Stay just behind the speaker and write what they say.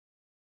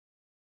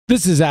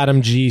This is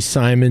Adam G.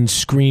 Simon,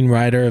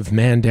 screenwriter of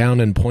Man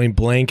Down and Point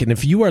Blank, and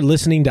if you are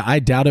listening to I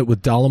Doubt It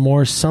with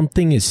Dollamore,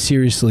 something is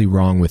seriously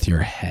wrong with your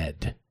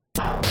head.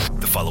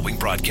 The following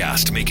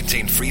broadcast may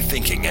contain free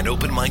thinking and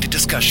open-minded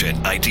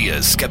discussion,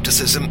 ideas,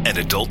 skepticism, and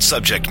adult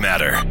subject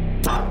matter.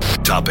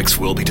 Topics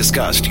will be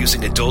discussed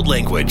using adult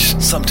language,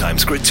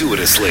 sometimes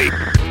gratuitously.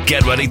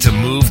 Get ready to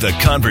move the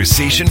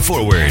conversation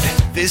forward.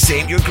 This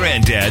ain't your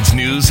granddad's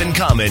news and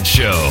comment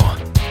show.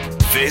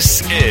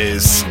 This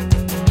is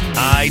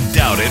I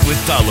Doubt It with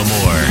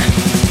Dollamore.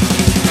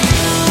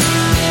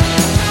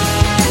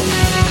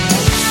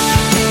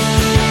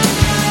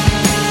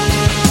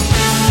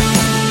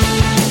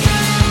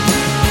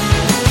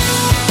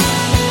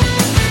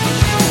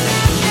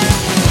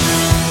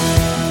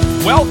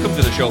 Welcome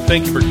to the show.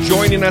 Thank you for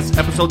joining us.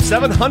 Episode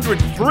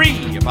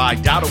 703 of I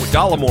Doubt It with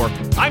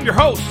Dollamore. I'm your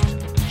host,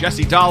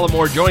 Jesse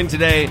Dollamore, joined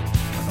today by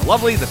the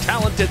lovely, the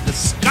talented, the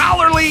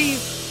scholarly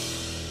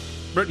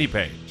Brittany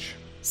Page.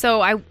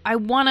 So I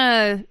want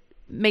to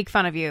make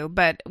fun of you,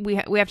 but we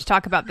have to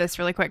talk about this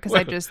really quick because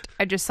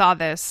I just saw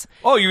this.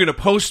 Oh, you're going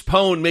to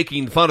postpone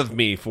making fun of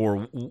me for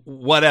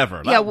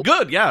whatever. Yeah,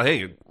 good. Yeah,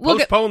 hey,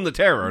 postpone the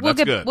terror.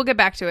 That's good. We'll get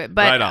back to it.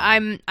 But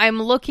right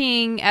I'm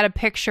looking at a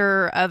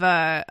picture of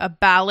a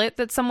ballot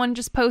that someone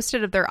just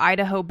posted of their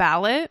Idaho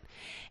ballot,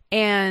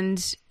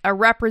 and a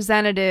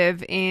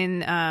representative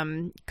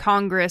in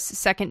Congress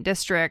 2nd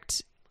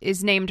District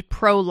is named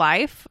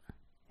pro-life.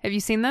 Have you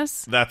seen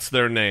this? That's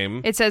their name.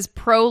 It says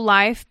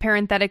pro-life,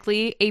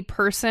 parenthetically, a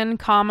person,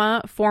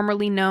 comma,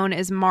 formerly known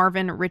as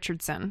Marvin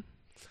Richardson.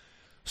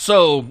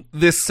 So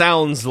this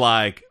sounds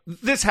like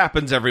this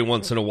happens every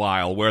once in a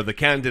while where the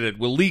candidate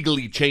will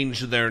legally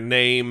change their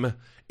name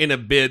in a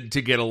bid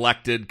to get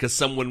elected because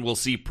someone will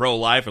see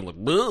pro-life and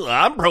look,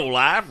 I'm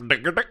pro-life,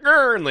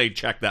 and they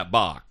check that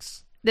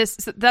box. That's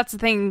the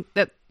thing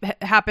that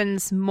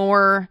happens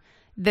more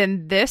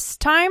than this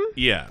time?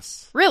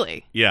 Yes.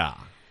 Really? Yeah.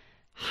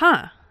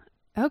 Huh.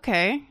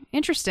 Okay.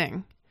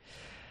 Interesting.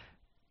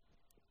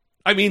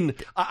 I mean,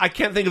 I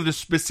can't think of the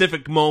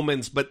specific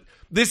moments, but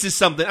this is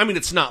something, I mean,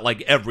 it's not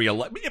like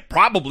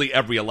probably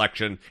every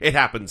election, it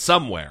happens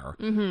somewhere.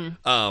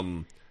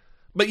 Mm-hmm.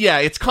 But yeah,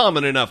 it's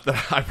common enough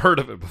that I've heard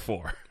of it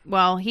before.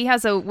 Well, he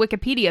has a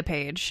Wikipedia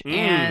page,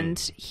 and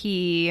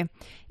he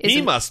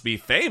must be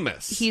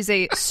famous. He's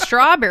a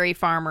strawberry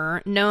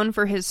farmer known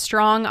for his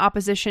strong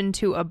opposition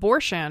to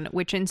abortion,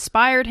 which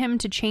inspired him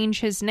to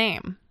change his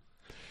name.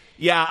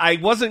 Yeah, I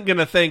wasn't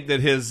gonna think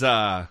that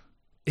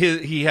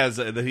he has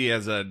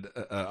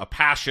a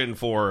passion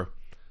for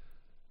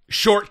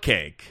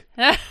shortcake.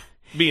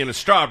 Being a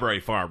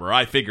strawberry farmer,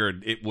 I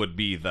figured it would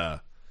be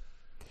the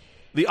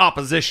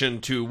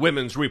opposition to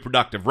women's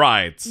reproductive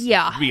rights.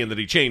 Yeah, being that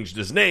he changed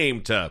his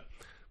name to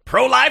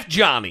Pro-Life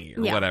Johnny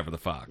or whatever the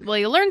fuck. Well,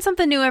 you learn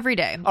something new every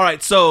day. All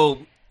right,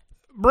 so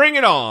bring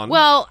it on.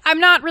 Well, I'm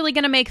not really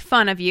going to make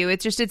fun of you.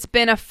 It's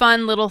been a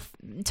fun little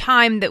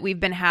time that we've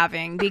been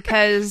having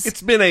because...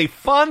 It's been a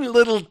fun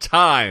little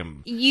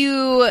time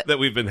that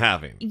we've been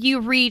having. You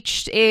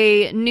reached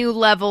a new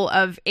level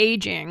of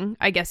aging,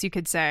 I guess you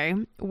could say,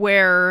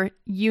 where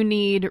you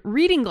need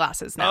reading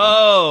glasses now.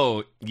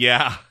 Oh,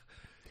 yeah.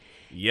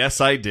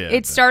 Yes, I did.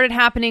 It started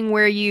happening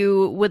where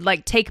you would,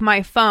 take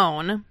my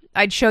phone...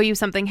 I'd show you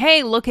something,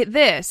 hey, look at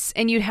this,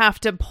 and you'd have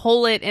to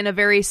pull it in a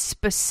very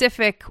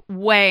specific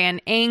way,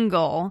 an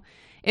angle,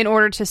 in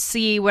order to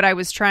see what I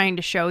was trying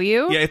to show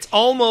you. Yeah, it's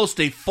almost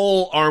a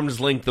full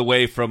arm's length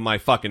away from my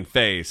fucking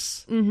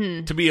face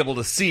to be able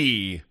to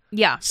see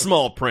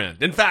small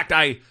print. In fact,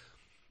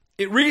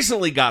 it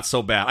recently got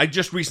so bad. I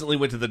just recently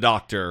went to the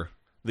doctor,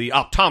 the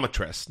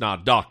optometrist,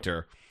 not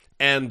doctor,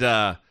 and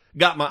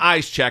got my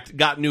eyes checked,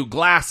 got new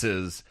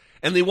glasses,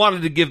 and they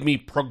wanted to give me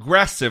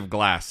progressive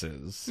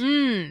glasses,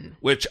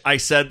 which I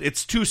said,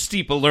 it's too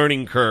steep a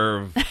learning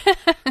curve.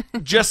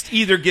 Just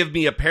either give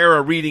me a pair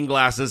of reading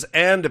glasses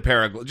and a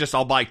pair of...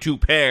 I'll buy 2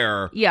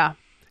 pair. Yeah.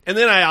 And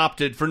then I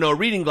opted for no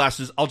reading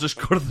glasses. I'll just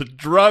go to the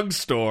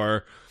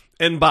drugstore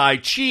and buy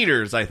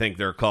cheaters, I think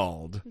they're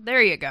called.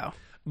 There you go.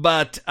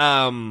 But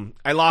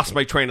I lost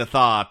my train of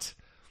thought.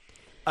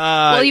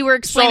 Well, you were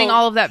explaining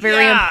all of that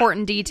very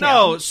important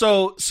detail. No,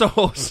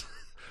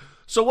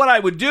 So what I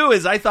would do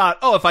is I thought,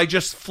 if I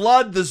just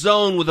flood the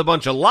zone with a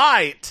bunch of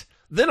light,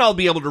 then I'll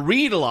be able to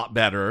read a lot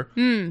better.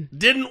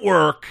 Didn't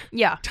work.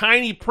 Yeah.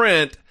 Tiny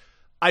print.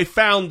 I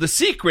found the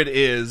secret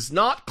is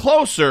not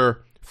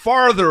closer,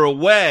 farther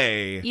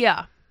away.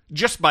 Yeah.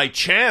 Just by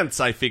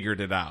chance, I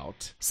figured it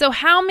out. So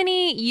how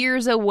many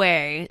years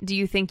away do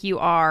you think you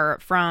are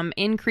from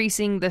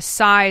increasing the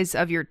size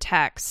of your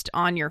text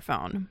on your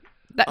phone?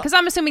 Because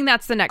I'm assuming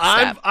that's the next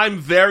step. I'm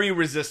very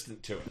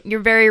resistant to it. You're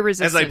very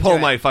resistant as I pull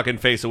my fucking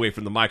face away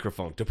from the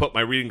microphone to put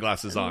my reading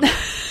glasses on,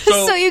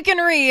 so you can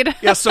read.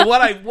 Yeah. So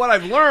what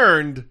I've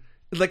learned,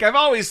 I've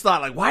always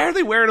thought, why are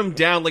they wearing them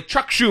down? Like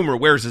Chuck Schumer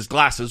wears his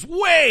glasses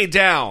way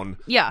down.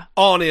 Yeah.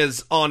 On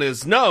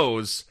his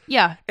nose.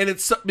 Yeah. And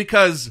it's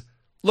because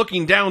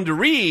looking down to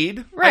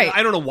read. Right.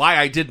 I don't know why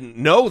I didn't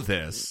know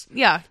this.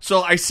 Yeah.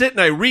 So I sit and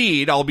I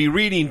read. I'll be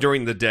reading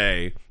during the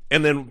day.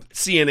 And then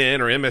CNN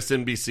or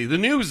MSNBC, the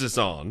news is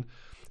on.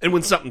 And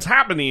when something's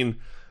happening,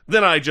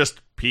 then I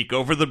just peek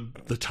over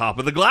the top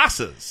of the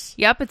glasses.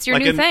 Yep, it's your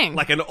new thing.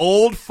 Like an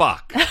old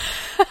fuck.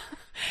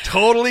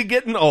 Totally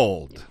getting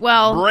old.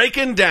 Well,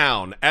 breaking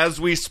down as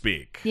we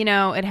speak. You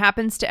know, it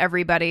happens to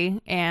everybody,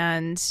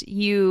 and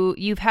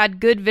you've had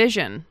good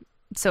vision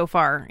so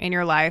far in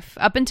your life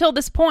up until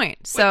this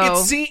point.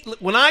 So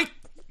when I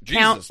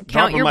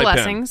count your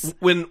blessings.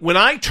 When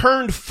I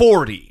turned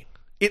 40,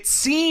 it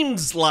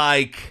seems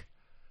like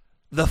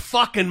the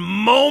fucking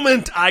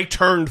moment I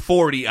turned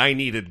 40, I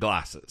needed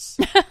glasses.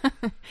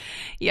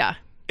 Yeah.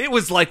 It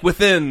was like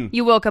within...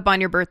 You woke up on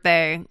your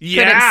birthday,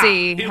 couldn't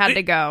see, had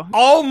to go.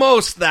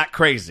 Almost that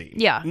crazy.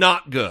 Yeah.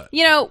 Not good.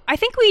 You know, I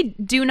think we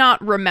do not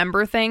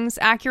remember things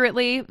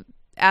accurately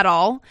at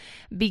all,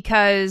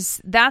 because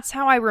that's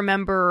how I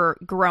remember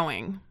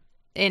growing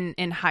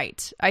in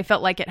height. I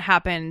felt like it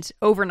happened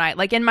overnight.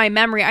 Like in my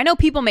memory, I know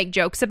people make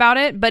jokes about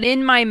it, but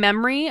in my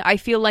memory, I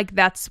feel like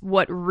that's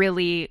what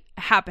really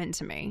happened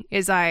to me.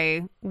 Is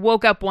I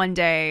woke up one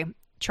day,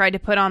 tried to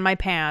put on my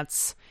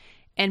pants,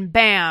 and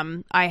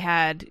bam, I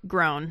had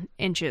grown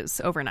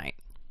inches overnight.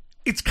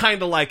 It's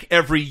kind of like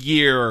every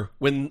year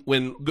when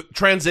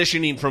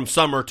transitioning from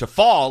summer to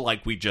fall,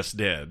 like we just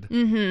did.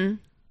 Mm-hmm.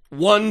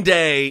 One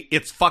day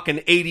it's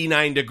fucking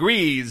 89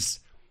 degrees,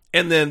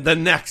 and then the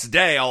next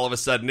day, all of a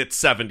sudden, it's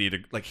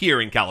 70, like here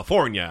in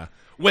California,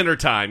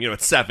 wintertime,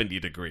 it's 70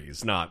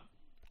 degrees, not...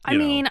 I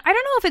mean, I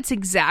don't know if it's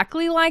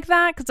exactly like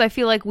that, because I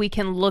feel like we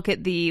can look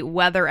at the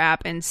weather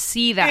app and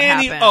see that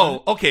happen.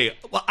 Oh, okay.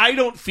 Well, I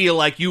don't feel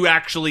like you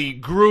actually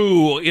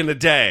grew in a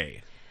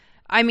day.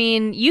 I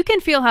mean, you can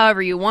feel however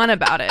you want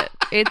about it.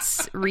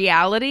 It's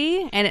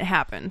reality, and it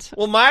happened.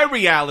 Well, my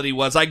reality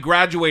was I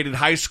graduated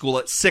high school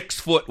at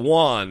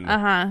 6'1".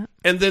 Uh-huh.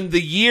 And then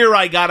the year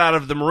I got out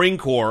of the Marine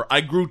Corps,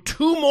 I grew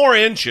 2 more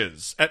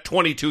inches at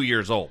 22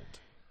 years old.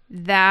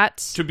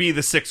 To be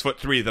the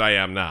 6'3" that I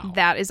am now.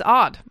 That is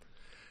odd.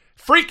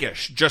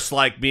 Freakish, just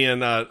like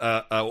being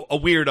a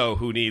weirdo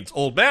who needs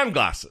old man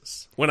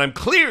glasses, when I'm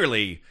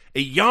clearly a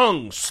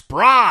young,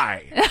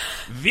 spry,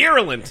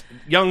 virulent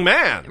young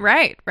man.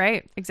 Right,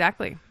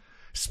 exactly.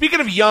 Speaking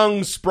of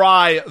young,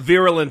 spry,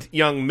 virulent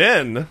young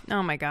men.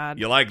 Oh my God.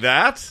 You like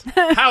that?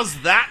 How's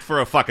that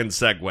for a fucking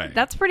segue?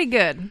 That's pretty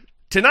good.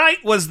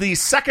 Tonight was the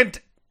second...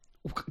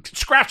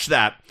 Scratch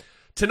that.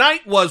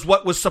 Tonight was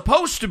what was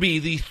supposed to be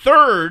the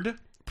third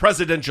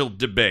presidential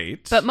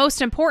debate. But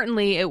most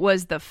importantly, it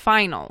was the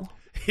final.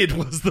 It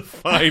was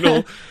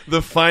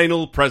the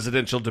final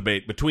presidential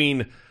debate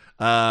between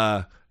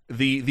the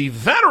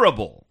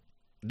venerable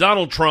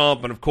Donald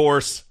Trump and, of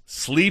course,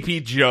 Sleepy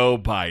Joe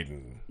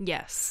Biden.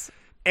 Yes.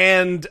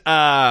 And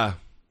a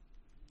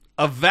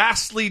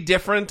vastly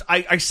different...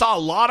 I saw a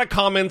lot of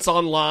comments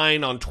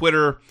online on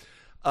Twitter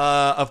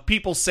of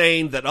people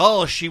saying that,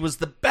 oh, she was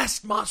the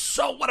best...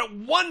 what a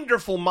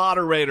wonderful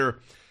moderator.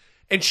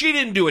 And she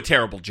didn't do a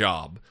terrible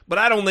job. But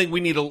I don't think we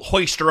need to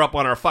hoist her up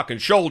on our fucking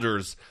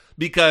shoulders,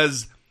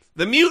 because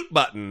the mute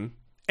button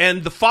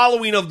and the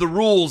following of the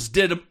rules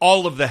did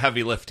all of the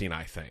heavy lifting,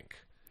 I think.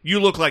 You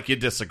look like you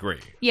disagree.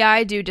 Yeah,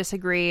 I do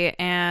disagree,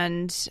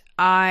 and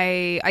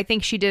I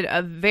think she did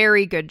a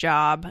very good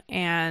job,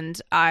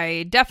 and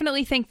I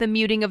definitely think the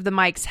muting of the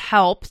mics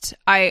helped.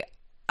 I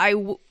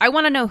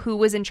want to know who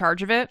was in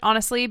charge of it,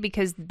 honestly,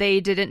 because they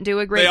didn't do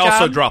a great job. They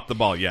also dropped the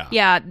ball, yeah.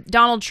 Yeah,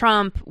 Donald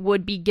Trump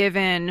would be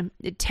given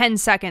 10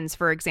 seconds,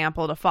 for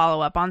example, to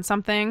follow up on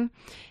something.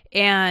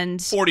 And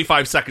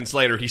 45 seconds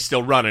later, he's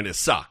still running his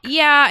suck.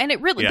 Yeah, and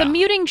the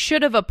muting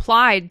should have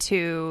applied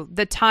to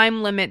the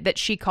time limit that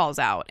she calls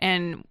out.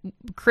 And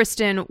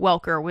Kristen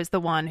Welker was the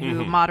one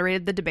who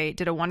moderated the debate,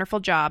 did a wonderful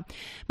job.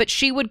 But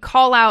she would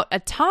call out a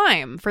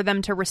time for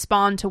them to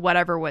respond to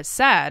whatever was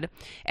said.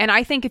 And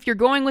I think if you're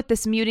going with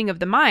this muting of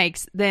the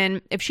mics,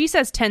 then if she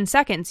says 10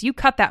 seconds, you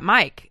cut that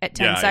mic at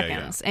 10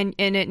 seconds. Yeah.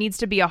 And it needs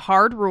to be a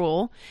hard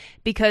rule,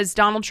 because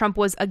Donald Trump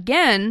was,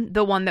 again,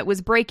 the one that was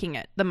breaking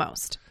it the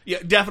most. Yeah,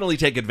 definitely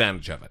take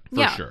advantage of it,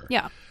 for sure.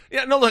 Yeah.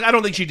 Yeah, no, look, I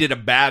don't think she did a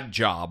bad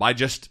job. I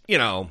just,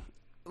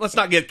 let's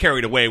not get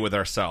carried away with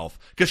ourselves,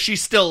 because she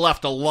still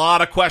left a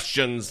lot of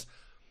questions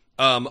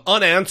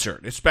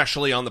unanswered,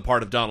 especially on the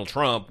part of Donald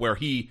Trump, where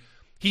he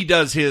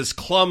does his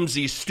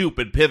clumsy,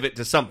 stupid pivot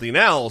to something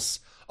else,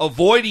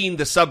 avoiding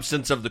the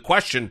substance of the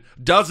question,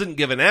 doesn't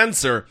give an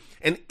answer,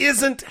 and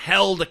isn't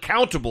held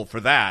accountable for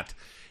that,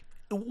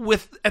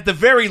 with, at the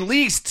very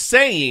least,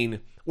 saying...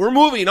 We're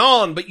moving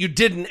on, but you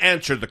didn't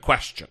answer the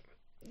question.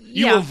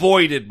 You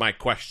avoided my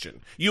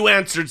question. You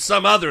answered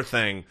some other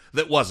thing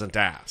that wasn't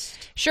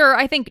asked. Sure,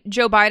 I think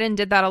Joe Biden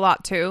did that a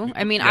lot too.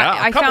 I mean,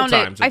 I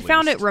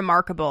found it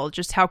remarkable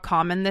just how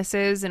common this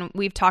is, and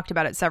we've talked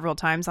about it several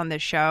times on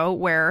this show,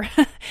 where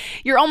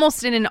you're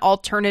almost in an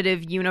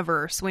alternative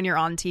universe when you're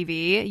on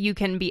TV. You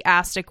can be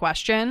asked a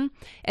question,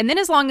 and then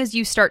as long as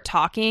you start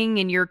talking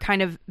and you're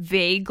kind of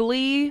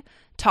vaguely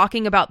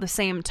talking about the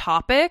same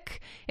topic,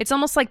 it's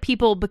almost like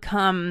people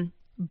become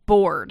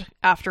bored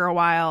after a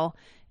while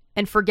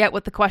and forget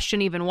what the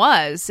question even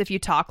was if you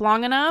talk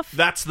long enough.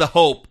 That's the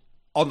hope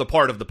on the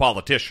part of the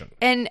politician.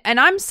 And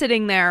I'm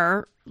sitting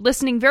there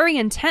listening very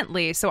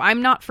intently, so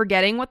I'm not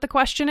forgetting what the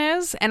question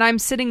is, and I'm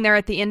sitting there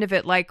at the end of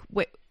it like,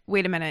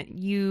 wait a minute,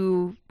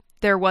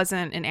 there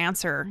wasn't an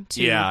answer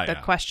to the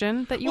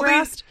question that you were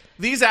asked?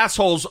 These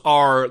assholes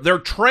they're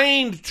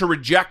trained to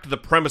reject the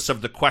premise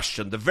of the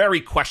question, the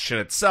very question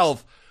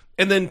itself,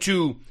 and then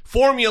to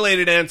formulate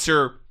an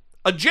answer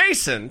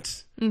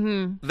adjacent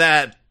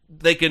that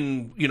they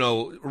can,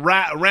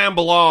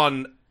 ramble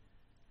on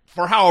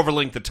for however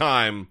length of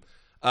time,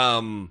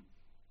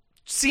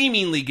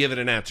 seemingly give it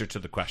an answer to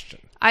the question.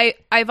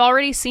 I've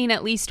already seen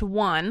at least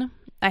one,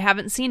 I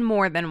haven't seen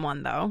more than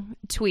one though,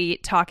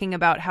 tweet talking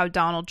about how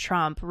Donald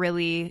Trump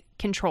really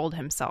controlled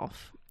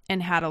himself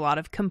and had a lot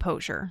of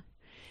composure.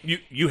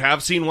 You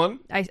have seen one?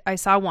 I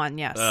saw one,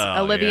 yes.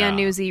 Olivia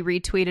Newsy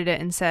retweeted it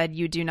and said,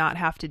 "You do not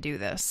have to do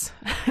this."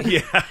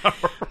 Yeah.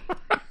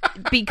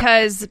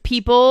 Because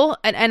people,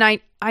 and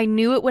I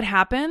knew it would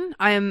happen.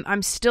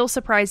 I'm still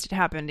surprised it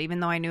happened, even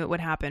though I knew it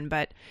would happen.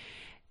 But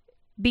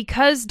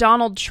because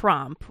Donald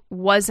Trump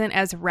wasn't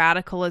as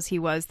radical as he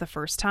was the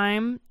first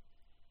time,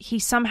 he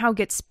somehow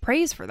gets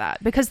praise for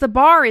that. Because the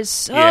bar is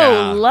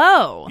so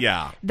low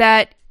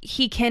that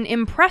he can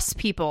impress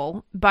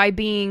people by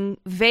being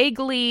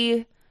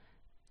vaguely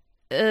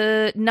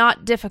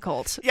not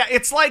difficult. Yeah,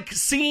 it's like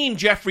seeing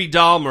Jeffrey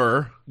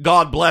Dahmer,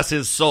 God bless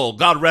his soul,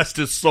 God rest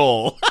his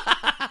soul.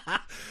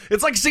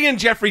 It's like seeing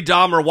Jeffrey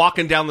Dahmer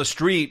walking down the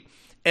street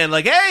and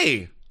like,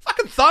 hey,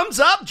 fucking thumbs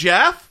up,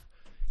 Jeff.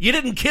 You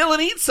didn't kill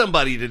and eat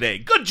somebody today.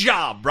 Good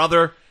job,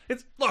 brother.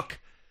 Look,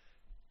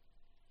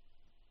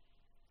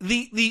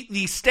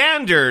 the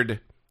standard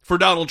for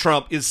Donald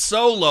Trump is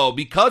so low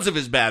because of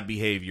his bad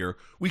behavior.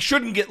 We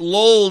shouldn't get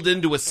lulled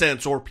into a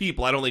sense, or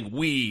people, I don't think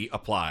we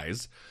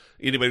applies,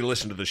 anybody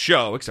listen to the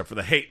show, except for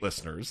the hate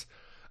listeners.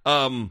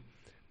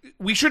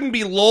 We shouldn't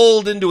be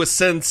lulled into a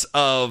sense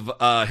of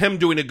him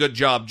doing a good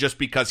job just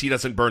because he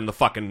doesn't burn the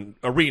fucking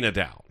arena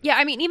down. Yeah,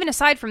 I mean, even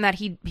aside from that,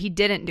 he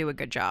didn't do a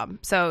good job.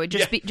 So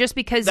just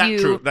because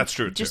that's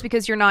true. Just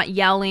because you're not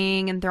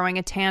yelling and throwing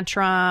a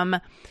tantrum,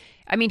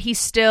 I mean, he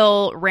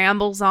still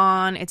rambles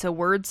on. It's a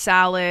word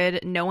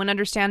salad. No one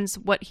understands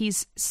what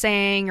he's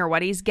saying or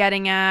what he's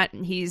getting at.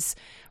 He's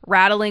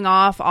rattling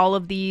off all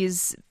of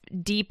these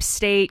deep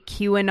state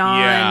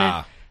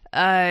QAnon,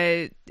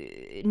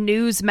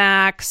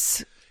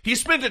 Newsmax. He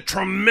spent a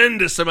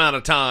tremendous amount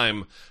of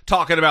time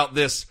talking about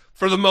this,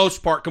 for the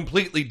most part,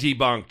 completely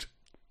debunked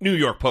New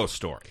York Post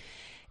story.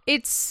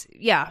 It's,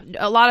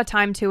 a lot of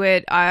time to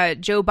it.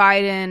 Joe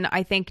Biden,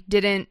 I think,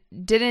 didn't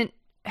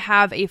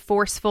have a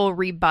forceful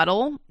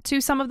rebuttal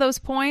to some of those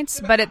points,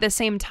 but at the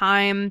same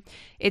time,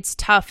 it's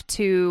tough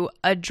to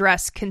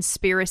address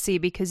conspiracy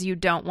because you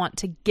don't want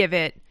to give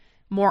it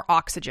more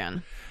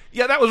oxygen.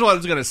 Yeah, that was what I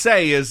was going to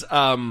say is,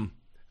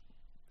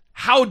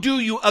 how do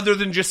you, other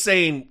than just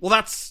saying, well,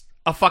 that's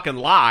a fucking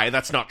lie,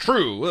 that's not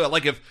true.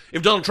 Like if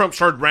Donald Trump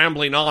started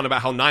rambling on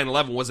about how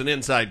 9/11 was an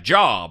inside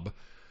job,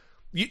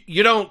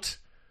 you don't,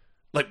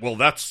 like, well,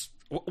 that's,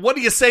 what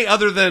do you say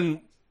other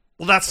than,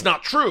 well, that's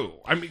not true?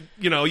 I mean,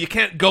 you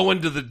can't go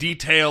into the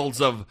details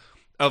of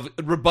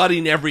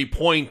rebutting every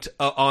point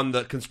on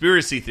the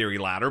conspiracy theory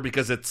ladder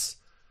because it's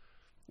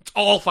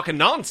all fucking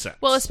nonsense.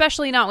 Well,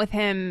 especially not with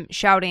him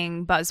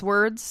shouting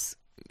buzzwords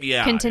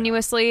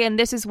continuously. And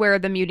this is where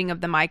the muting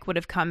of the mic would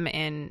have come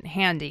in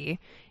handy.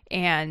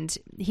 And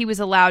he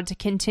was allowed to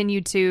continue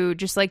to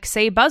just like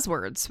say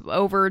buzzwords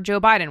over Joe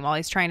Biden while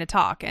he's trying to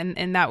talk.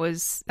 And that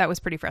was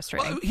pretty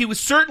frustrating. Well, he was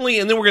certainly,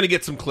 and then we're going to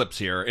get some clips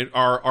here, in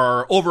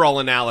our overall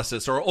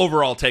analysis or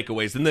overall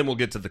takeaways, and then we'll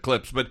get to the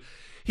clips. But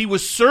he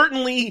was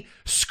certainly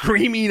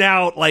screaming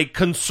out like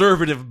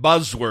conservative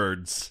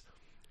buzzwords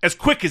as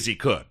quick as he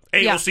could.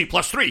 AOC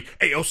 +3,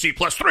 AOC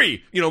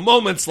 +3,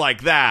 moments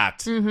like that.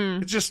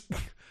 Mm-hmm. It's just,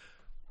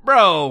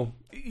 bro,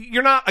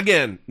 you're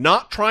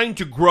not trying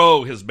to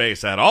grow his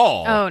base at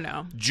all. Oh,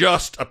 no.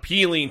 Just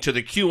appealing to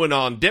the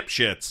QAnon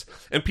dipshits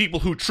and people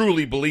who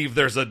truly believe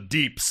there's a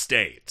deep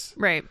state.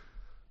 Right.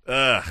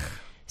 Ugh.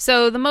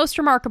 So the most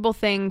remarkable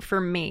thing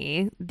for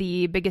me,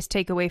 the biggest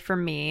takeaway for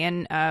me,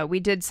 and we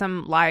did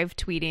some live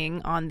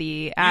tweeting on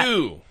the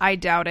I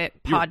Doubt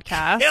It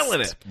podcast. You're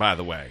killing it, by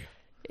the way.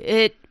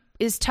 It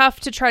is tough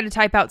to try to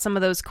type out some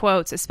of those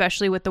quotes,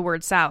 especially with the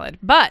word salad,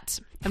 but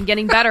I'm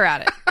getting better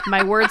at it.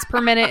 My words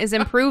per minute is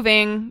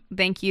improving.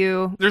 Thank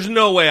you. There's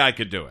no way I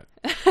could do it.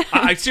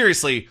 I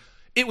seriously,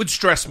 it would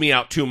stress me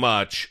out too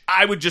much.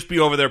 I would just be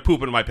over there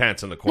pooping my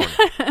pants in the corner.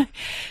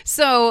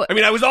 So, I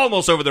mean, I was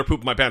almost over there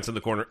pooping my pants in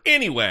the corner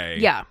anyway.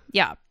 Yeah.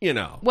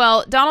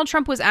 Well, Donald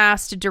Trump was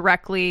asked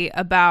directly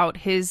about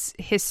his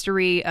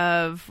history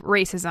of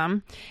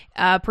racism,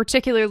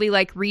 particularly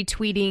like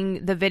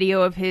retweeting the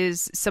video of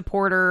his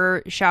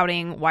supporter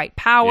shouting white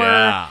power.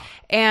 Yeah.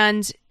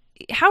 And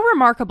how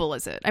remarkable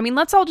is it? I mean,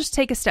 let's all just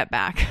take a step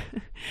back.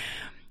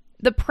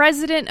 The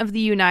president of the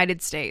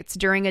United States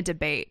during a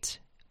debate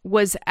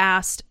was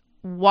asked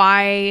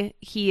why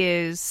he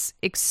is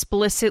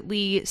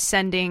explicitly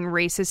sending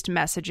racist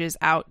messages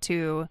out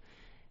to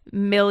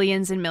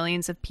millions and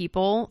millions of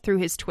people through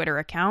his Twitter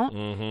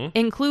account,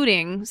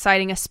 including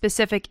citing a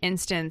specific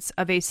instance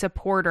of a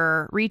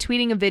supporter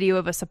retweeting a video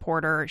of a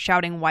supporter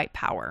shouting white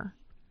power.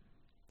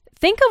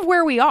 Think of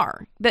where we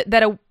are,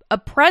 that a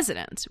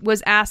president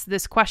was asked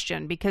this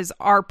question because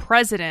our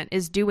president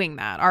is doing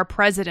that. Our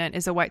president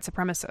is a white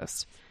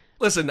supremacist.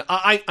 Listen,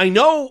 I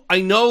know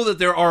that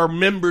there are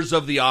members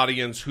of the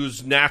audience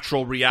whose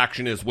natural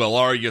reaction is, well,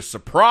 are you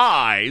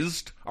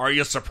surprised? Are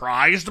you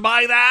surprised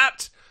by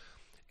that?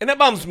 And that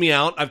bums me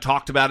out. I've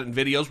talked about it in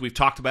videos. We've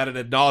talked about it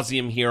ad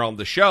nauseum here on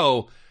the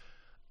show.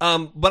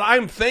 But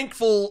I'm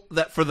thankful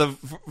that for the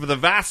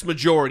vast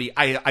majority,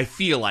 I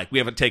feel like, we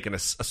haven't taken a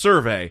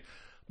survey,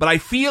 but I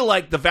feel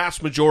like the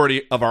vast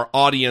majority of our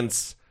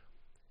audience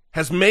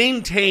has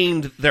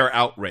maintained their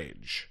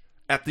outrage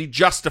at the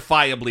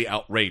justifiably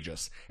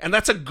outrageous. And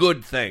that's a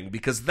good thing,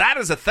 because that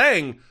is a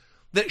thing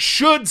that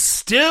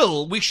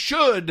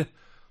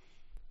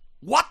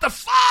what the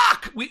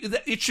fuck?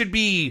 It should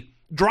be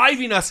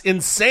driving us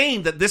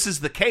insane that this is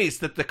the case,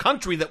 that the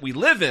country that we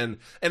live in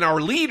and our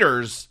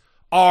leaders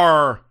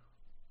are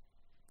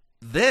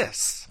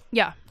this.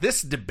 Yeah.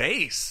 This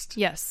debased.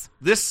 Yes.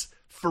 This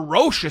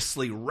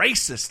ferociously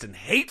racist and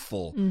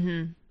hateful.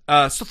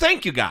 So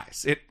thank you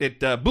guys. It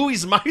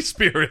buoys my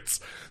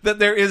spirits that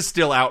there is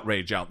still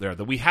outrage out there,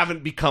 that we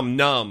haven't become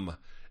numb,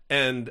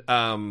 and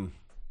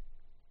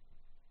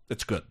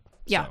it's good.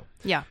 Yeah. So.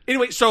 Yeah.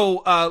 Anyway,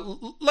 so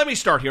let me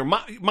start here.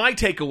 My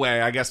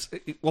takeaway, I guess,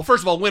 well,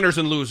 first of all, winners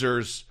and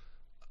losers.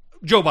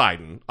 Joe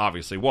Biden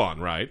obviously won,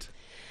 right?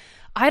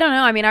 I don't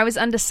know. I mean, I was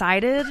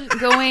undecided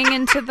going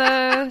into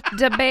the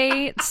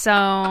debate,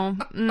 so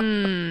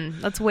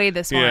let's weigh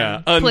this one.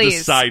 Yeah,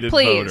 undecided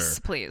voter.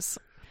 Please.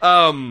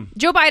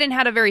 Joe Biden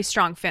had a very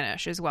strong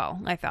finish as well,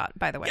 I thought,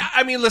 by the way. Yeah,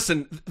 I mean,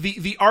 listen,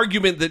 the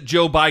argument that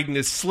Joe Biden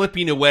is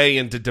slipping away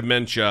into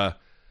dementia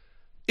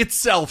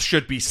itself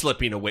should be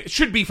slipping away. It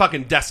should be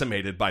fucking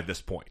decimated by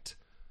this point.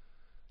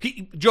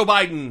 Joe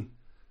Biden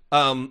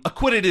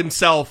acquitted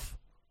himself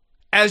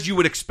as you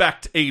would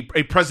expect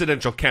a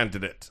presidential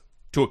candidate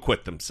to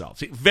acquit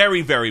themselves.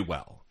 Very, very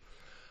well.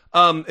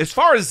 As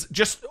far as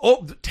just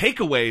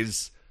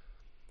takeaways,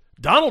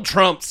 Donald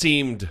Trump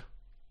seemed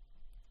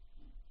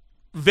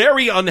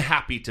very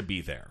unhappy to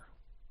be there.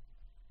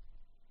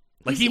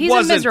 Like he's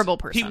a miserable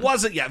person. He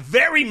wasn't,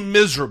 very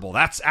miserable.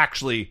 That's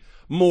actually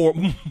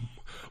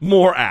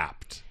more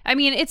apt. I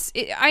mean,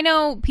 I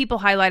know people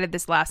highlighted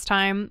this last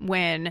time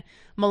when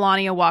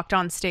Melania walked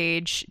on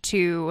stage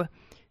to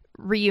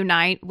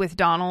reunite with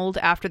Donald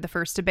after the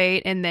first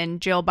debate, and then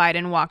Jill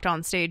Biden walked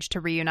on stage to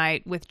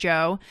reunite with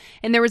Joe.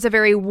 And there was a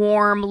very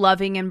warm,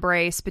 loving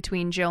embrace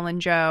between Jill and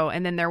Joe.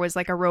 And then there was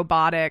like a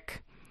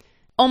robotic,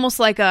 almost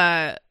like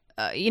a,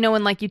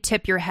 when like you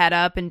tip your head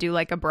up and do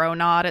like a bro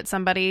nod at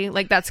somebody,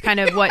 like that's kind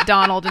of what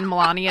Donald and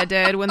Melania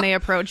did when they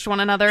approached one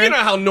another. You know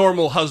how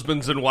normal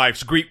husbands and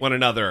wives greet one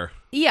another.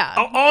 Yeah.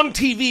 On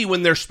TV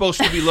when they're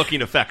supposed to be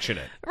looking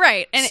affectionate.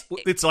 Right. And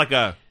it's like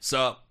a,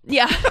 sup.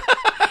 Yeah.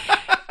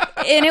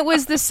 And it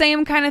was the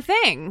same kind of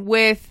thing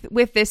with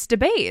this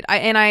debate.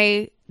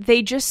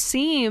 They just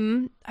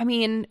seem, I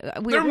mean,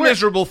 they're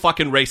miserable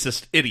fucking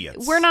racist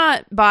idiots. We're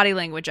not body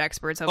language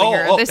experts over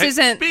here. This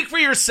isn't. Speak for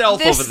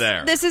yourself over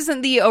there. This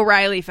isn't the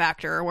O'Reilly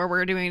factor where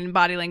we're doing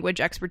body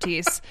language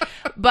expertise.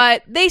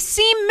 But they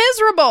seem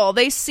miserable.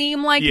 They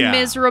seem like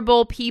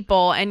miserable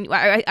people. And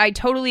I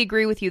totally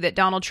agree with you that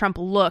Donald Trump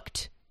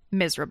looked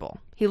miserable.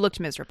 He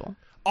looked miserable.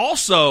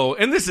 Also,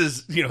 and this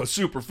is,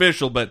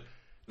 superficial, but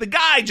the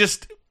guy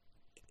just,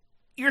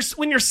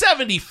 when you're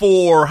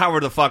 74, however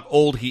the fuck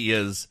old he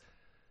is,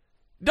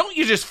 don't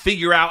you just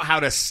figure out how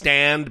to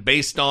stand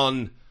based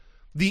on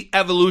the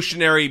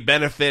evolutionary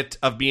benefit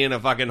of being a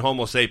fucking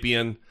Homo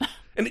sapien?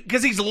 And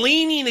because he's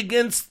leaning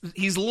against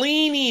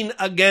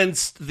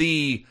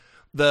the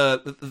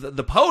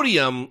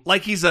podium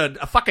like he's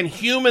a fucking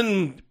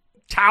human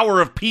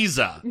Tower of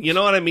Pisa. You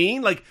know what I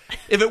mean? Like,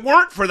 if it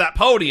weren't for that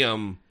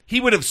podium,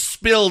 he would have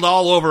spilled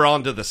all over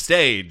onto the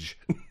stage.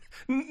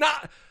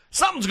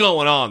 Something's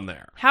going on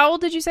there. How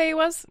old did you say he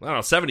was? I don't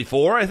know,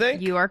 74, I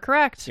think? You are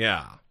correct.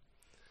 Yeah.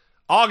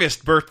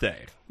 August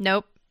birthday.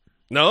 Nope.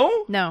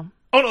 No? No.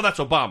 Oh, no, that's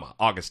Obama.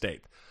 August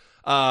 8th.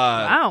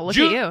 Wow, look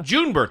at you.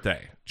 June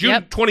birthday.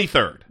 June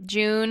 23rd.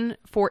 June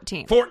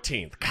 14th.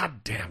 14th.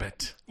 God damn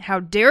it. How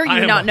dare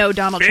you not know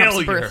Donald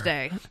Trump's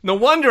birthday? No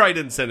wonder I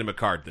didn't send him a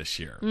card this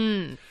year.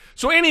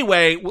 So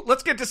anyway,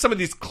 let's get to some of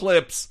these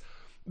clips.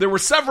 There were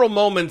several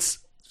more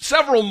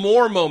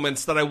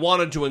moments that I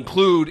wanted to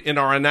include in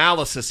our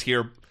analysis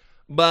here,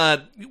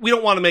 but we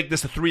don't want to make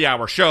this a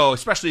 3-hour show,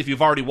 especially if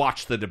you've already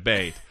watched the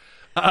debate.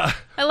 I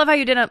love how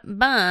you did it,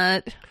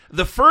 but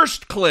the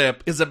first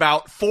clip is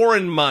about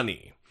foreign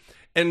money,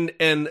 and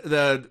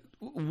the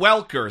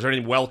Welker, is her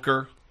name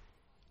Welker?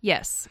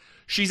 Yes.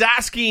 She's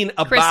asking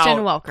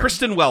about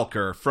Kristen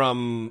Welker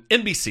from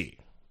NBC.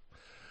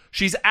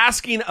 She's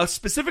asking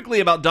specifically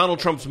about Donald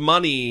Trump's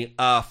money,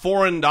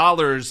 foreign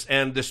dollars,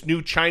 and this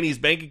new Chinese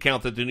bank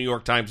account that the New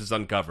York Times has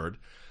uncovered.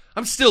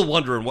 I'm still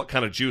wondering what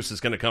kind of juice is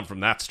going to come from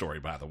that story,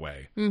 by the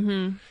way.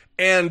 Mm-hmm.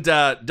 And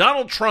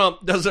Donald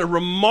Trump does a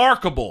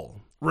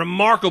remarkable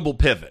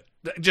pivot.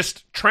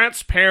 Just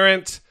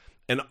transparent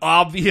and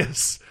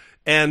obvious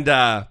and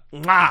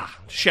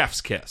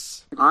chef's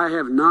kiss. I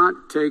have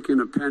not taken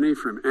a penny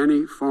from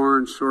any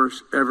foreign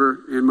source ever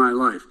in my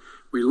life.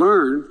 We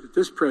learned that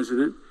this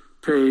president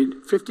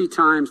paid 50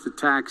 times the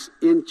tax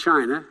in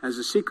China, has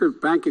a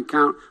secret bank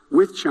account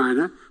with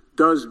China,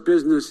 does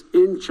business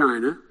in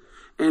China,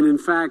 and in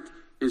fact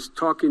is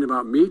talking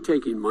about me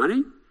taking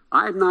money.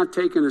 I have not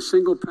taken a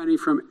single penny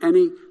from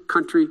any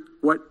country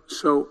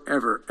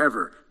whatsoever,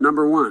 ever.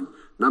 Number one.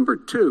 Number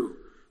two,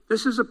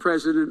 this is a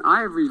president,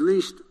 I have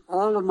released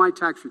all of my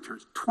tax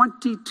returns.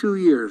 22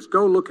 years.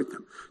 Go look at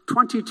them.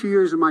 22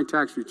 years of my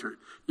tax return.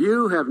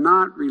 You have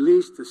not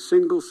released a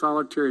single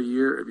solitary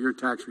year of your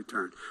tax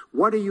return.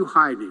 What are you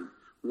hiding?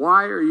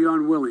 Why are you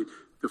unwilling?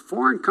 The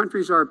foreign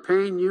countries are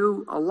paying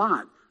you a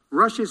lot.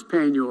 Russia's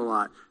paying you a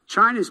lot.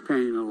 China's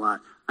paying you a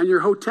lot. And your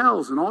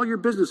hotels and all your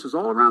businesses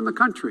all around the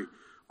country,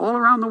 all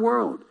around the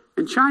world.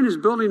 And China's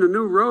building a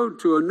new road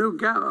to a new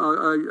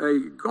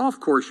a golf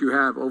course you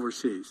have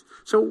overseas.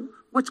 So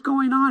what's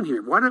going on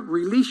here? Why don't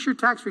release your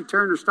tax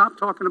return or stop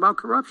talking about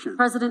corruption?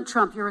 President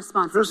Trump, your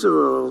response. First of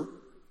all,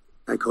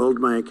 I called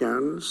my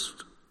accountants,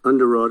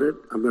 underwrote it.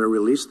 I'm going to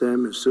release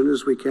them as soon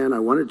as we can. I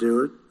want to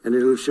do it. And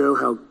it'll show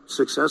how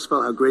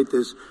successful, how great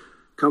this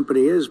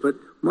company is. But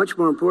much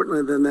more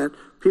importantly than that,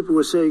 people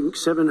were saying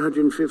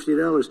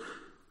 $750.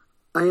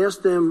 I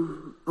asked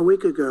them a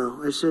week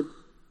ago, I said,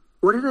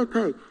 what did I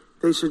pay?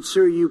 They said,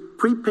 sir, you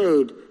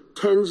prepaid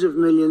tens of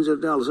millions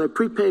of dollars. I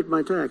prepaid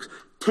my tax.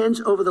 Tens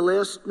over the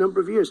last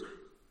number of years.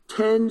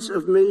 Tens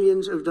of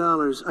millions of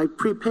dollars I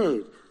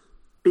prepaid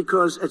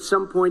because at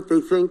some point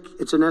they think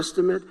it's an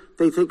estimate.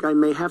 They think I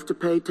may have to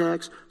pay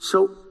tax.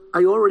 So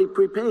I already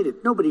prepaid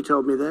it. Nobody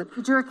told me that.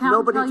 Did your accountant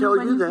Nobody tell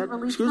told you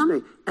that. Excuse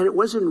me. And it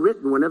wasn't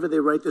written whenever they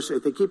write this.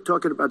 They keep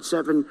talking about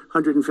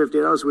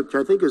 $750, which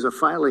I think is a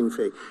filing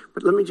fee.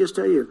 But let me just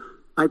tell you,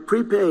 I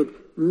prepaid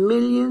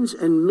millions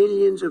and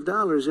millions of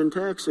dollars in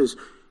taxes.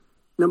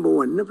 Number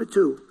one. Number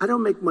two, I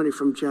don't make money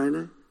from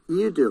China.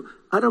 You do.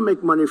 I don't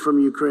make money from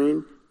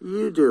Ukraine.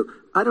 You do.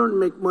 I don't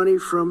make money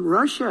from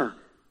Russia.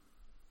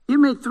 You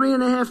made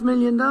 $3.5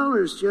 million,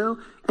 Joe,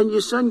 and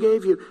your son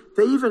gave you.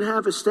 They even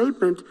have a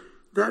statement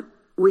that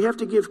we have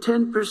to give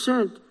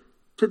 10%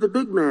 to the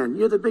big man.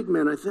 You're the big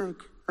man, I think.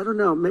 I don't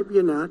know. Maybe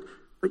you're not,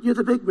 but you're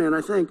the big man, I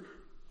think.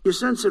 Your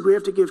son said we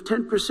have to give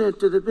 10%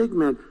 to the big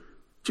man.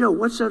 Joe,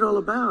 what's that all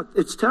about?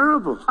 It's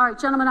terrible. All right,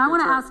 gentlemen, I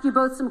want to ask you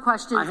both some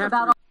questions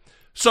about.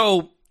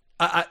 So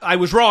I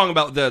was wrong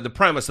about the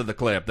premise of the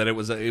clip, that it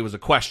was a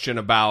question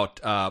about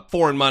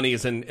foreign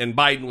monies, and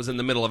Biden was in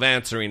the middle of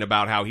answering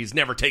about how he's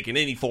never taken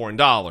any foreign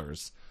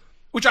dollars,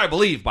 which I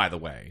believe, by the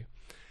way,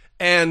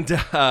 and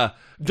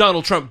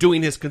Donald Trump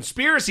doing his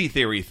conspiracy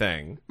theory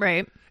thing,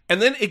 right?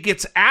 And then it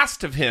gets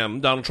asked of him,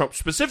 Donald Trump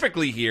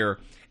specifically here,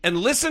 and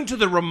listen to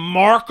the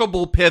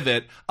remarkable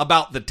pivot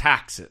about the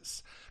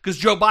taxes. Because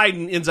Joe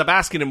Biden ends up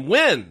asking him,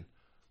 when?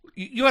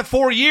 You had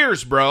 4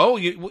 years, bro.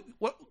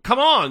 Come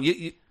on.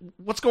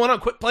 What's going on?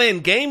 Quit playing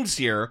games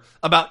here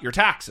about your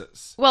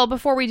taxes. Well,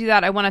 before we do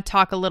that, I want to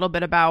talk a little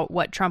bit about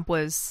what Trump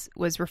was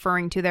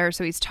referring to there.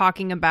 So he's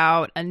talking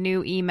about a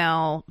new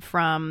email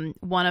from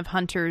one of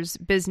Hunter's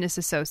business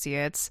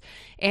associates.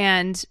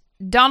 And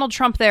Donald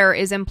Trump there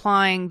is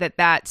implying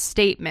that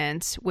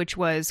statement, which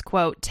was,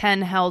 quote,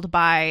 10 held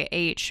by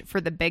H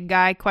for the big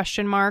guy, ?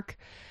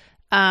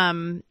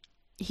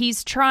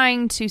 He's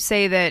trying to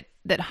say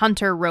that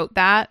Hunter wrote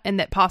that and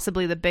that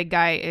possibly the big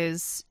guy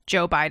is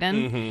Joe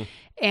Biden. Mm-hmm.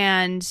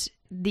 And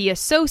the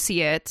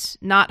associate,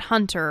 not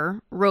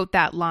Hunter, wrote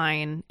that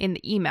line in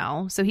the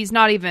email. So he's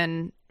not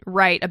even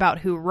right about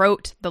who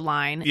wrote the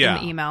line in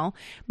the email.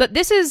 But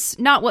this is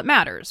not what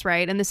matters,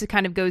 right? And this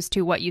kind of goes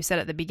to what you said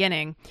at the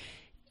beginning.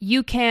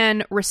 You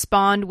can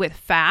respond with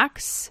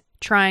facts,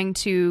 trying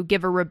to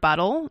give a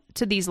rebuttal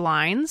to these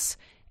lines,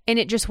 and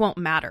it just won't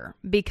matter,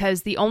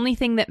 because the only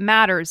thing that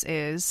matters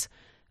is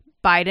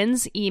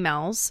Biden's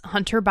emails,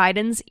 Hunter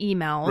Biden's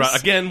emails. Right,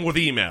 again with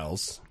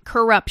emails.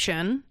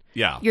 Corruption.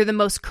 Yeah. You're the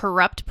most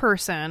corrupt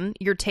person.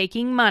 You're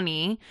taking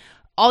money.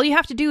 All you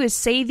have to do is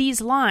say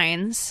these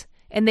lines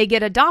and they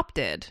get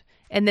adopted.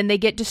 And then they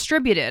get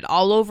distributed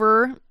all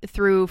over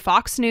through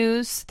Fox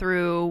News,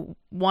 through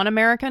One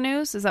America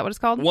News. Is that what it's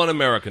called? One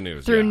America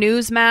News. Through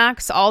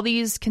Newsmax, all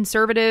these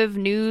conservative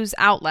news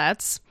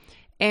outlets.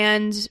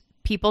 And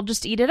people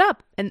just eat it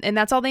up. And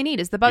that's all they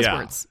need is the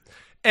buzzwords. Yeah.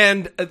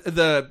 And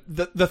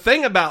the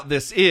thing about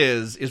this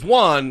is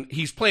one,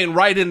 he's playing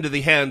right into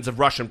the hands of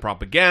Russian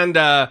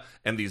propaganda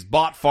and these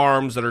bot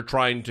farms that are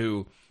trying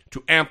to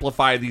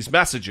amplify these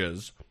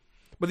messages.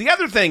 But the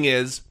other thing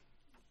is,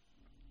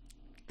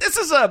 this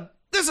is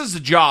a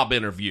job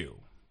interview.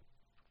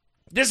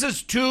 This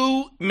is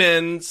two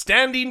men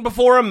standing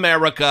before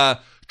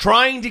America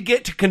trying to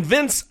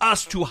convince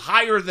us to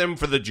hire them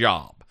for the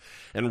job.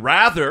 And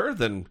rather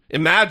than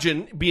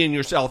imagine being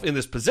yourself in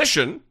this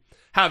position,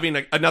 having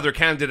another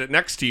candidate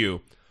next to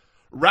you,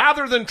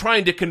 rather than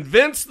trying to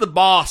convince the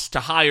boss to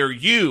hire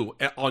you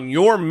on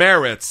your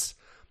merits,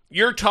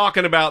 you're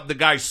talking about the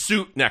guy's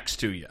suit next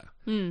to you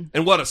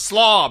and what a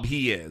slob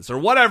he is, or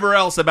whatever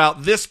else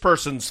about this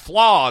person's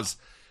flaws,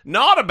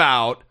 not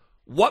about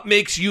what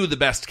makes you the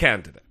best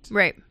candidate.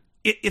 Right.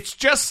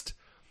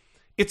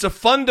 It's a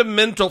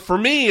fundamental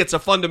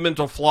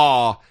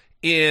flaw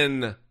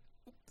in,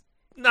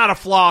 not a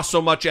flaw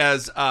so much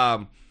as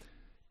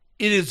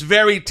it is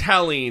very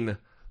telling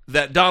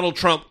that Donald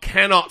Trump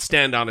cannot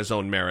stand on his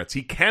own merits.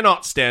 He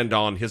cannot stand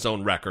on his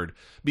own record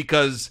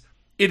because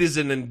it is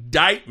an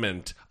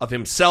indictment of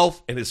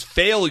himself and his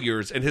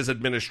failures and his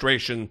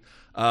administration.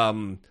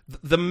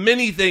 The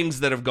many things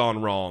that have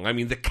gone wrong. I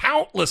mean, the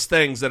countless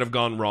things that have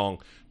gone wrong,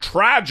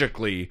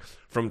 tragically,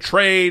 from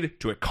trade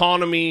to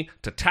economy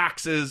to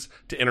taxes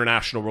to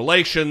international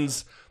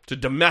relations to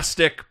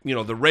domestic,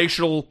 the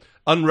racial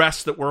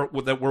unrest that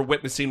we're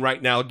witnessing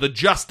right now, the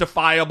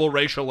justifiable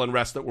racial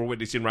unrest that we're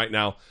witnessing right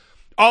now.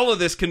 All of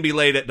this can be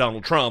laid at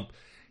Donald Trump.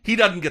 He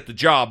doesn't get the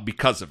job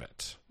because of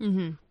it.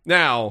 Mm-hmm.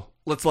 Now,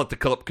 let's let the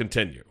clip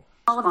continue.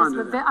 All of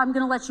this, but I'm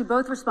going to let you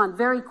both respond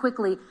very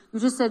quickly. You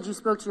just said you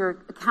spoke to your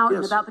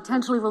accountant about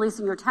potentially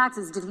releasing your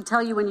taxes. Did he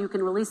tell you when you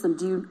can release them?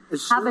 Do you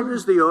have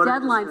a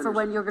deadline for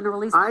when you're going to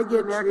release them? I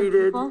get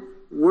treated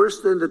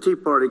worse than the Tea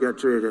Party got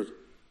treated.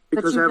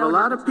 Because I have a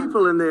lot of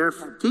people in there,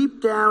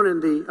 deep down in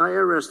the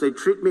IRS, they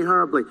treat me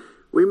horribly.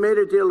 We made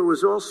a deal, it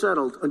was all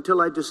settled until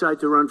I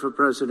decide to run for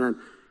president.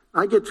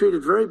 I get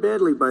treated very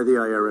badly by the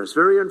IRS,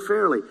 very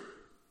unfairly.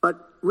 But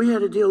we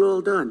had a deal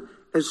all done.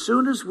 As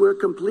soon as we're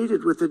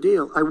completed with the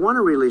deal, I want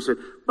to release it.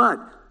 But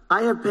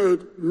I have paid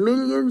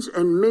millions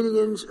and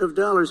millions of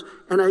dollars,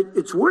 and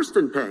it's worse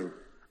than paying.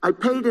 I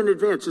paid in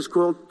advance. It's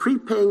called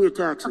prepaying your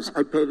taxes.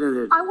 Okay. I paid in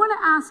advance. I want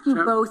to ask you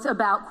both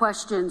about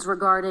questions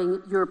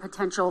regarding your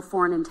potential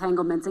foreign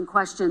entanglements and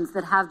questions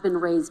that have been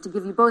raised to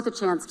give you both a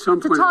chance to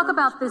talk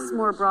about this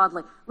more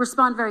broadly.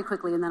 Respond very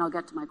quickly, and then I'll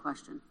get to my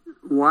question.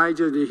 Why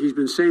did he's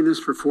been saying this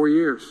for 4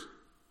 years?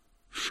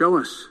 Show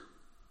us.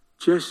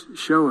 Just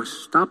show us.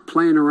 Stop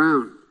playing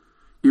around.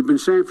 You've been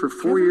saying for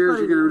 4 years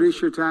you're going to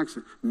release your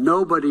taxes.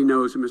 Nobody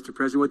knows it, Mr.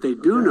 President. What they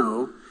do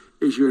know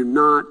is you're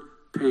not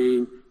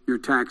paying your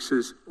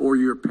taxes, or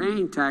you're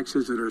paying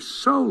taxes that are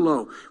so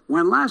low.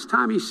 When last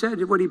time he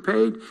said what he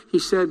paid, he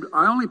said,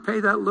 I only pay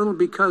that little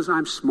because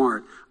I'm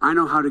smart. I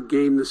know how to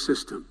game the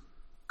system.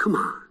 Come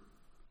on.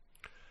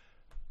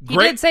 He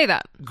did say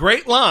that.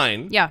 Great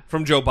line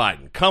from Joe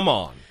Biden. Come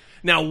on.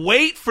 Now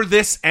wait for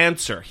this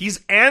answer. He's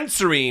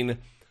answering,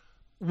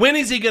 when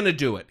is he going to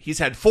do it? He's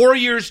had 4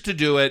 years to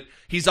do it.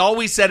 He's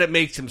always said it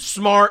makes him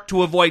smart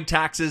to avoid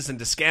taxes and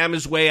to scam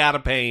his way out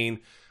of paying.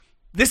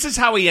 This is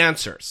how he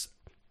answers.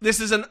 This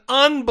is an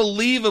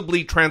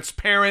unbelievably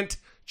transparent,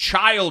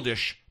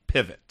 childish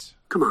pivot.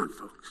 Come on,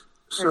 folks.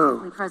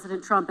 So,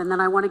 President Trump, and then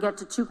I want to get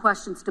to two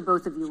questions to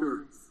both of you.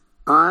 Sure.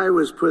 I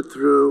was put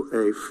through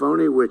a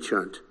phony witch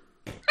hunt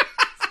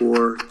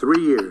for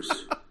 3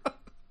 years.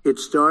 It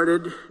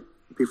started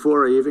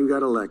before I even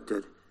got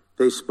elected.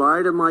 They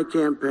spied on my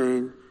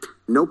campaign.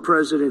 No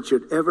president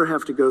should ever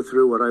have to go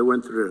through what I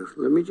went through.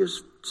 Let me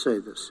just say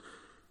this.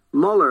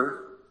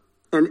 Mueller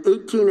and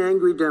 18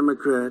 angry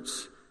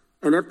Democrats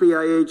and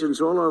FBI agents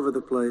all over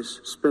the place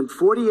spent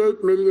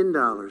 $48 million.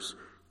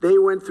 They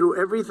went through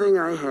everything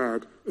I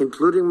had,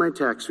 including my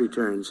tax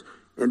returns,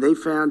 and they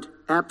found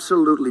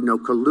absolutely no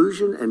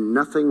collusion and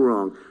nothing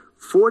wrong.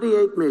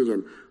 $48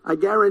 million. I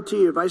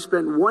guarantee you, if I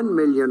spent $1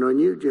 million on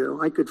you,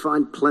 Joe, I could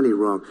find plenty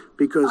wrong.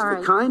 Because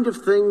the kind of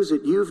things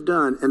that you've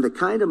done and the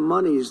kind of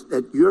monies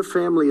that your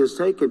family has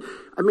taken,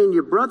 I mean,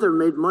 your brother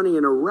made money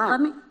in Iraq.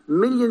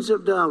 Millions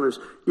of dollars.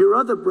 Your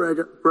other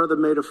brother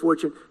made a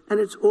fortune, and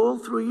it's all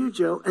through you,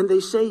 Joe. And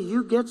they say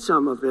you get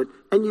some of it,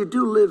 and you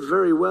do live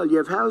very well. You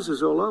have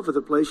houses all over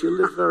the place. You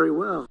live very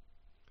well.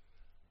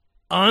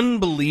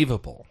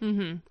 Unbelievable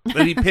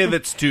that he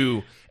pivots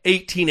to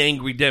 18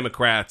 angry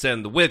Democrats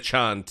and the witch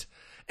hunt.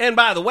 And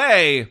by the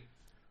way,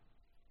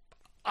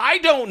 I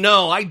don't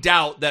know. I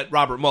doubt that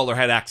Robert Mueller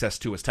had access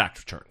to his tax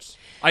returns.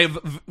 I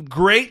have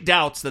great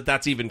doubts that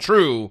that's even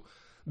true,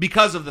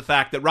 because of the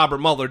fact that Robert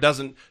Mueller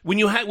doesn't, when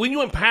you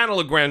impanel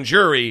a grand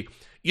jury,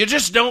 you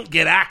just don't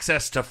get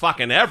access to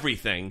fucking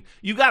everything.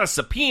 You got to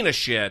subpoena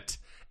shit,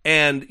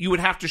 and you would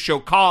have to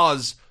show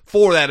cause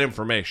for that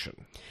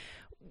information.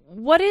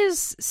 What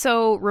is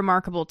so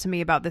remarkable to me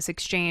about this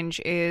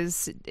exchange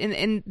is,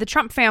 in the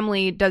Trump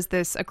family does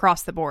this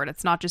across the board.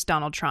 It's not just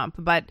Donald Trump,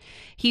 but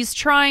he's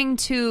trying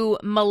to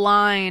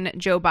malign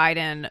Joe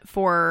Biden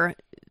for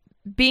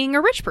being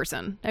a rich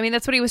person. I mean,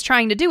 that's what he was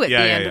trying to do at the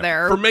end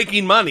there. For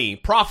making money,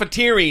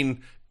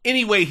 profiteering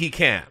any way he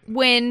can.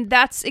 When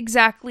that's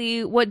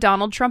exactly what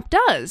Donald Trump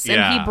does.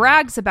 And he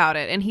brags about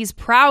it, and he's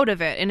proud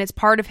of it, and it's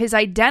part of his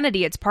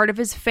identity. It's part of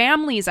his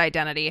family's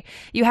identity.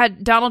 You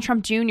had Donald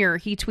Trump Jr.,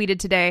 he tweeted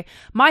today,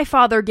 "My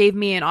father gave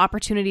me an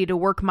opportunity to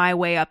work my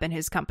way up in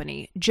his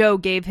company. Joe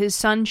gave his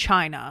son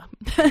China."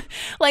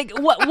 Like,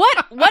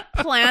 what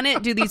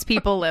planet do these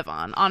people live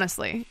on,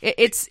 honestly?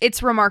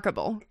 It's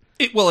remarkable.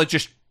 It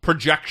just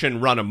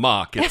projection run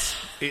amok.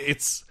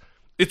 It's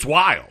It's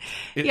wild.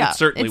 It's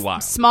certainly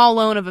wild. Small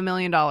loan of $1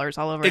 million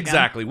all over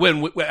exactly.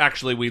 again.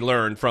 When we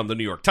learned from the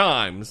New York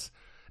Times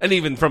and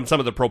even from some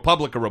of the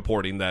ProPublica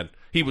reporting that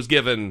he was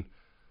given,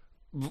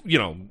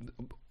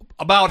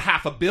 about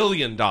 $500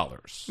 million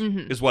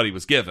is what he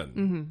was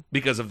given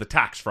because of the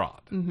tax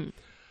fraud.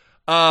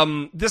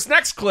 This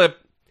next clip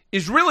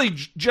is really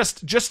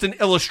just an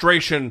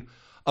illustration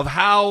of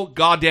how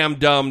goddamn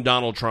dumb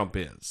Donald Trump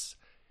is.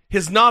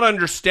 His not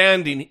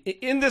understanding.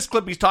 In this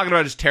clip, he's talking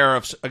about his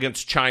tariffs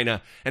against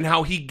China and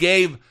how he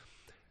gave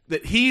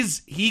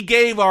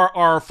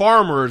our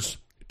farmers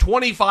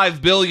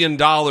 $25 billion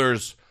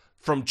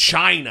from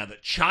China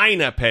that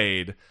China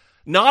paid,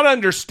 not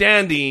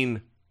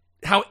understanding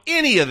how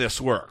any of this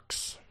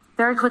works.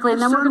 Very quickly,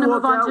 and then we're going to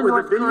move on to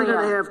North Korea.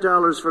 $1.5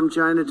 billion from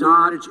China to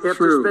manage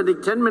after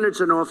spending 10 minutes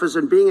in office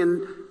and being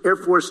in Air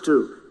Force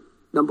Two.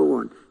 Number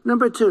one.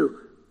 Number two,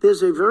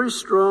 there's a very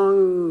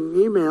strong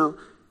email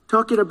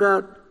talking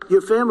about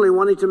your family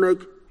wanting to make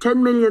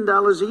 $10 million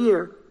a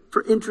year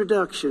for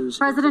introductions.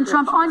 President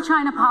Trump, on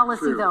China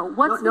policy, though,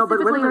 what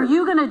specifically are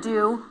you going to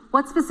do?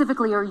 What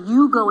specifically are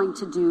you going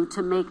to do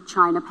to make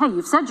China pay?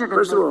 You've said you're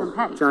going to make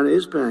them pay. China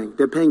is paying.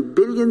 They're paying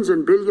billions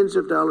and billions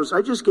of dollars.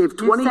 I just gave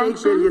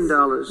 $28 billion.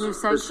 New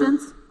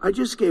sanctions? I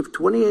just gave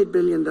 $28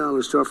 billion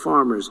to our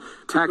farmers.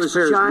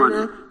 Taxpayers'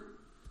 money.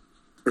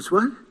 It's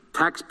what?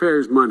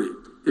 Taxpayers' money.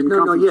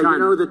 China. You know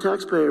who the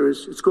taxpayer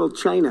is? It's called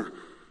China.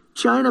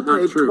 China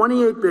paid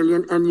 $28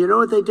 billion, and you know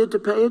what they did to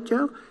pay it,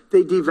 Joe?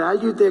 They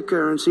devalued their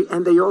currency,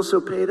 and they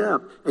also paid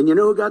up. And you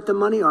know who got the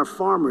money? Our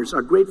farmers,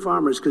 our great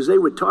farmers, because they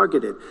were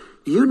targeted.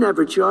 You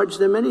never charged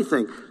them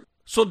anything.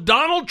 So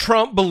Donald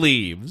Trump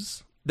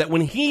believes that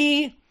when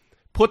he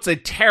puts a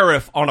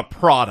tariff on a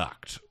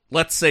product,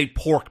 let's say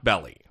pork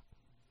belly,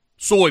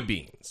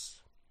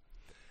 soybeans,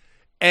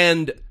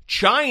 and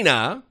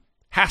China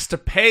has to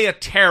pay a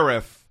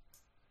tariff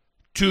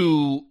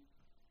to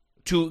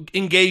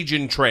engage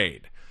in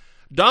trade.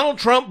 Donald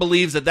Trump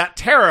believes that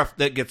tariff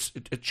that gets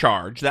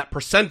charged, that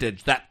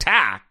percentage, that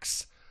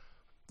tax,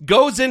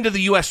 goes into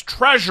the U.S.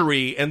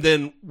 Treasury and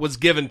then was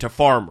given to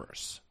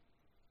farmers.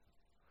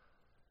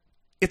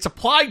 It's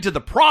applied to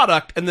the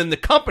product, and then the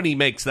company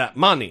makes that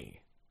money.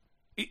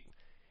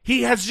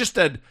 He has just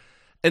an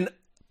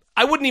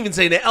I wouldn't even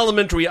say an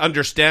elementary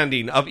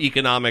understanding of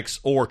economics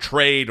or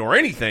trade or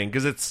anything,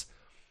 because it's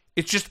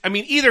just,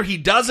 either he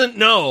doesn't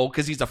know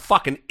because he's a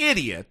fucking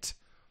idiot,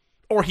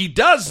 or he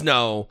does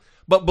know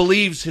but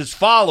believes his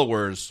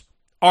followers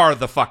are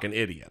the fucking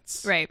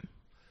idiots. Right.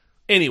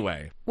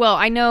 Anyway. Well,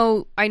 I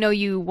know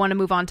you want to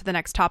move on to the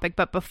next topic,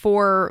 but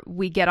before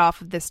we get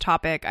off of this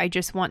topic, I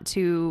just want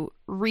to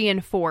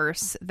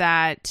reinforce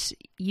that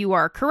you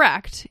are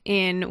correct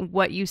in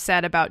what you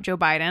said about Joe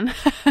Biden.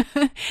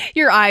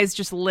 Your eyes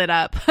just lit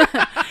up.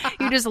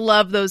 You just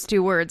love those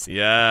two words.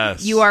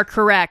 Yes. You are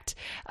correct.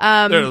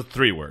 There are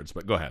 3 words,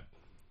 but go ahead.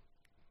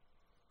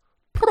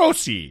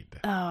 Proceed.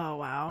 Oh,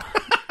 wow.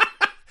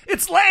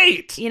 It's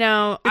late.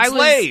 It's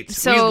late.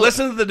 So, we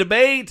listened to the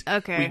debate.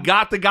 Okay. We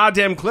got the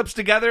goddamn clips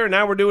together, and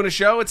now we're doing a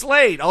show. It's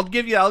late. I'll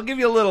give you a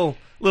little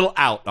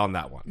out on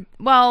that one.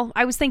 Well,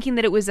 I was thinking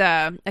that it was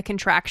a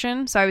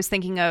contraction, so I was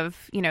thinking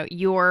of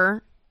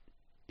you're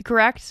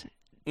correct.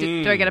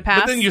 Do I get a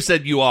pass? But then you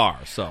said you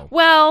are. So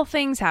well,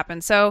 things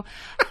happen. So,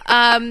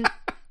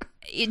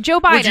 Joe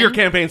Biden. Was your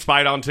campaign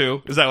spied on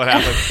too? Is that what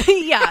happened?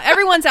 Yeah,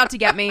 everyone's out to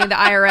get me. The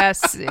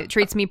IRS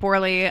treats me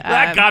poorly.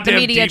 The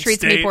media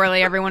treats me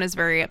poorly. Everyone is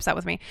very upset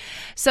with me.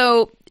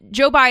 So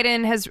Joe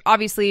Biden has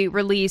obviously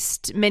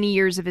released many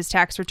years of his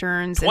tax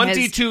returns.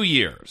 22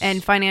 years.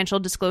 And financial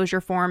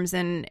disclosure forms.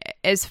 And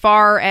as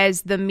far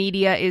as the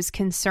media is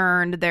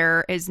concerned,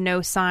 there is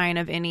no sign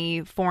of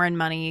any foreign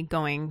money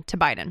going to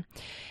Biden.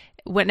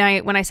 When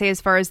I say as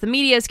far as the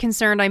media is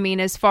concerned, I mean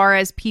as far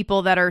as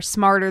people that are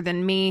smarter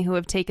than me who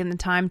have taken the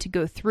time to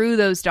go through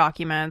those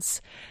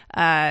documents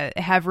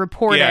have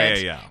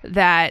reported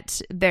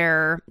that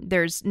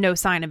there's no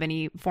sign of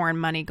any foreign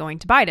money going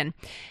to Biden.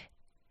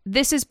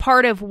 This is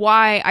part of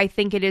why I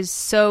think it is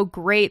so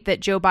great that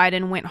Joe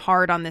Biden went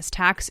hard on this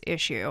tax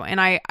issue. And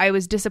I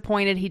was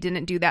disappointed he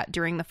didn't do that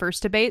during the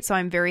first debate, so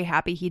I'm very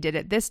happy he did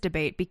it this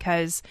debate,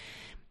 because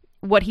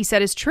what he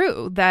said is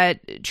true,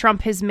 that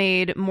Trump has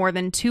made more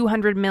than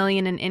 $200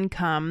 million in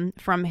income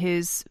from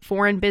his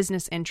foreign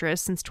business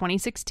interests since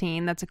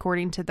 2016. That's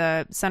according to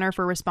the Center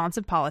for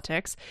Responsive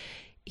Politics.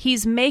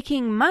 He's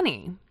making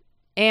money,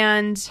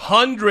 and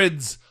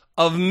hundreds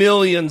of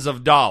millions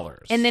of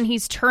dollars. And then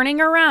he's turning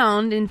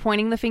around and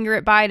pointing the finger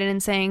at Biden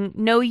and saying,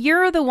 no,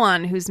 you're the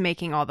one who's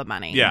making all the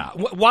money. Yeah.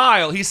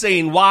 While he's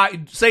saying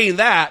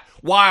that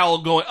while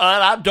going,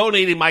 I'm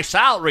donating my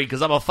salary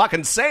because I'm a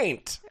fucking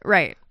saint.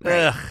 Right.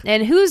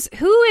 And who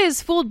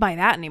is fooled by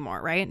that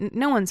anymore, right?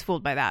 No one's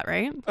fooled by that,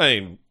 right? I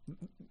mean,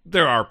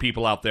 there are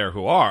people out there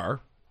who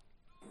are.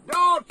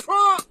 Donald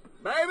Trump,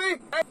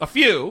 baby! A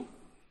few.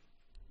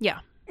 Yeah.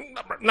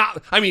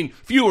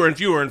 Fewer and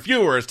fewer and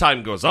fewer as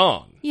time goes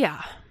on.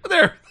 Yeah.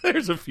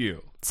 There's a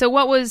few. So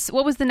what was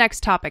the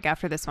next topic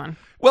after this one?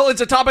 Well,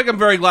 it's a topic I'm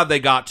very glad they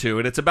got to,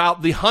 and it's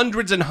about the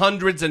hundreds and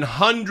hundreds and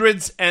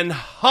hundreds and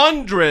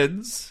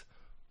hundreds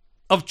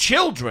of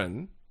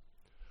children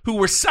who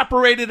were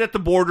separated at the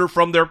border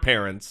from their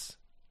parents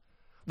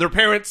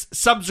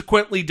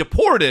subsequently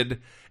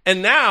deported,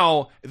 and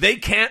now they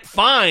can't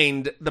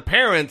find the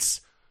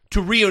parents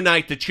to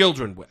reunite the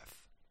children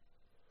with.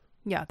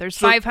 Yeah, there's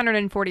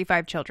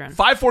 545 children.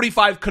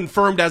 545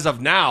 confirmed as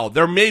of now.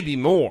 There may be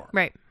more.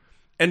 Right.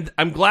 And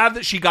I'm glad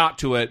that she got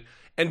to it.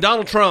 And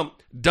Donald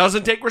Trump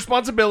doesn't take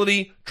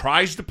responsibility,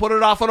 tries to put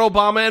it off on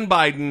Obama and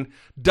Biden,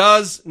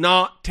 does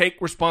not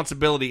take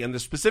responsibility. And the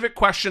specific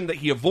question that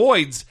he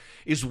avoids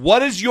is,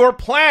 what is your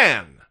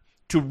plan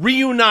to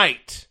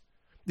reunite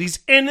these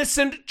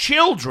innocent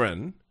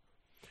children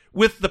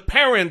with the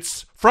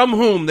parents from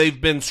whom they've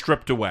been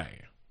stripped away?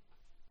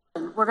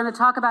 We're going to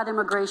talk about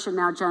immigration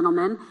now,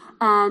 gentlemen,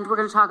 and we're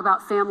going to talk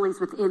about families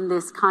within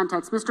this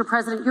context. Mr.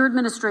 President, your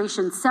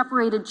administration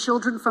separated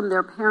children from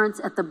their parents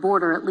at the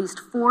border, at least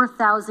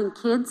 4,000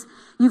 kids.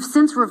 You've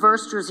since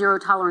reversed your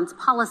zero-tolerance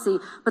policy,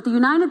 but the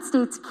United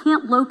States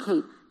can't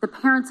locate the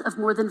parents of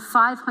more than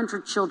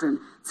 500 children.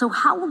 So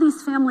how will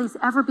these families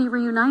ever be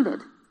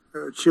reunited?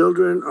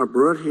 Children are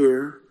brought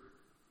here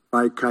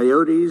by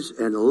coyotes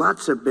and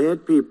lots of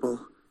bad people,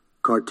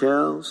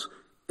 cartels,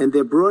 and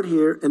they're brought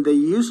here, and they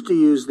used to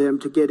use them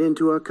to get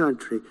into our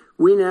country.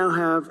 We now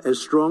have as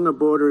strong a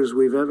border as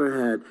we've ever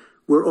had.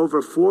 We're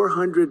over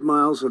 400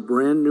 miles of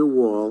brand new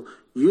wall.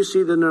 You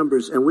see the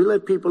numbers, and we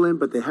let people in,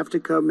 but they have to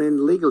come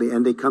in legally,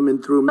 and they come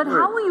in through But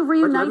merit. how will you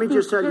reunite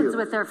these kids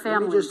with their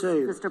families, Let me just tell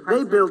you, Mr.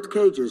 President? they built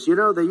cages. You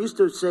know, they used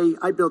to say,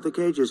 I built the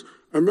cages,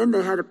 and then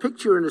they had a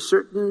picture in a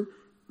certain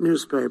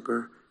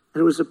newspaper, and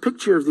it was a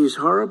picture of these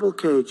horrible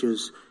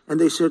cages, and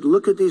they said,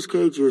 look at these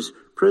cages.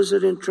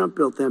 President Trump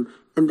built them.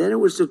 And then it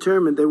was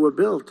determined they were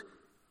built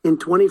in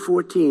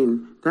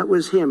 2014. That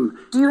was him.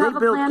 Do you have a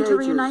plan to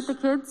reunite the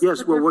kids?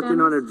 Yes, we're working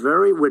on it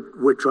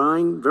we're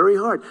trying very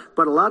hard.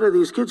 But a lot of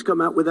these kids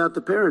come out without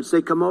the parents.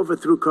 They come over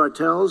through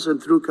cartels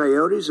and through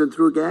coyotes and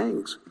through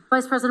gangs.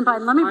 Vice President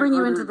Biden, let me bring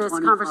you into this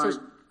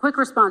conversation. Quick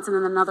response and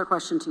then another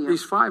question to you.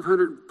 These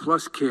 500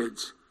 plus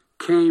kids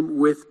came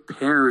with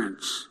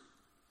parents.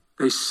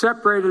 They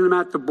separated them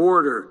at the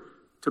border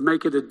to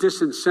make it a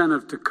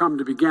disincentive to come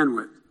to begin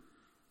with.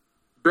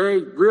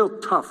 Big, real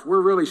tough. We're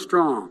really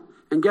strong.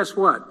 And guess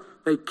what?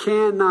 They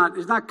cannot,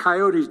 it's not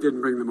coyotes didn't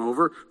bring them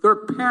over. Their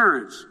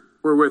parents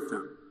were with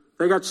them.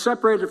 They got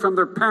separated from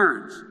their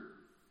parents.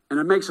 And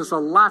it makes us a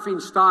laughing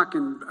stock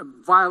and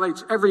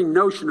violates every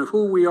notion of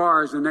who we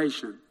are as a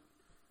nation.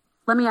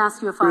 Let me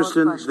ask you a follow-up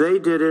question. Kristen, they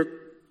did it.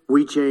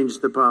 We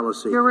changed the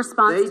policy. Your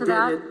response to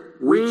that? They did it.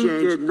 We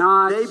changed. Did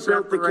not. They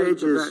built the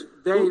cages.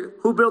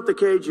 Who built the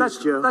cages,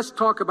 Joe? Let's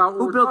talk about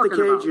what Who built the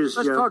cages,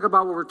 Let's Joe? talk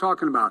about what we're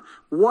talking about.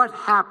 What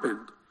happened?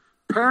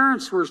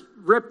 Parents were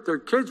ripped, their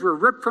kids were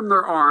ripped from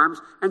their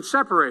arms and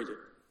separated.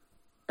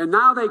 And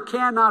now they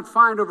cannot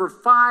find over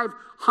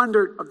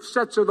 500 of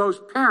sets of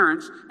those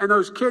parents, and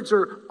those kids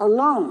are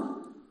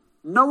alone.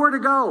 Nowhere to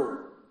go.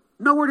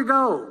 Nowhere to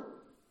go.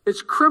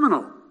 It's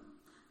criminal.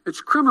 It's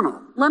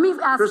criminal. Let me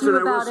ask Kristen,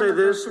 you about I will say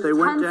this. They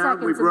went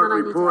down. We brought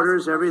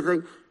reporters,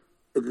 everything.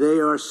 They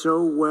are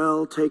so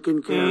well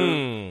taken care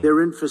of.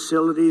 They're in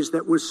facilities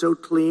that were so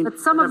clean. But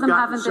some of them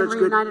haven't been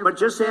reunited But with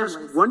just their ask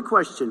families. one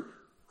question.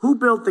 Who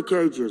built the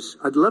cages?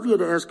 I'd love you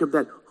to ask him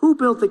that. Who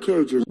built the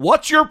cages?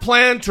 What's your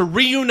plan to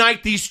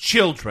reunite these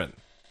children?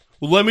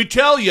 Well, let me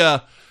tell you,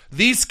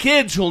 these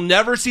kids who'll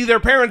never see their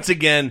parents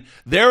again,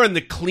 they're in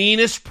the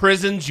cleanest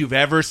prisons you've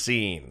ever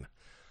seen.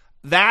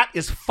 That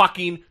is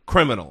fucking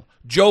criminal.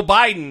 Joe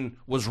Biden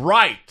was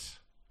right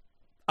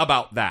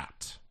about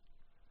that.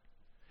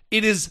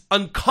 It is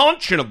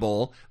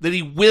unconscionable that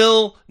he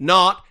will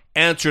not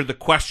answer the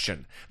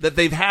question, that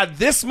they've had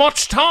this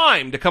much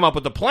time to come up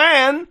with a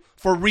plan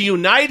for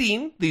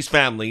reuniting these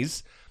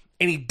families,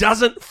 and he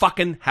doesn't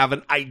fucking have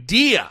an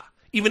idea,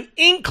 even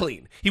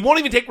inkling. He won't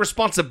even take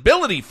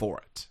responsibility for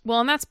it.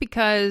 Well, and that's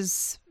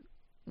because,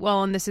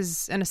 and this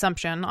is an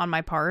assumption on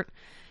my part,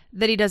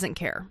 that he doesn't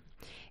care.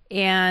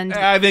 And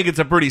I think it's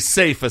a pretty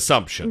safe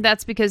assumption.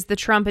 That's because the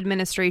Trump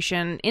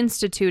administration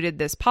instituted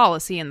this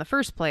policy in the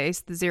first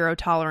place, the zero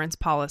tolerance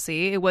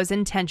policy. It was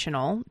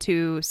intentional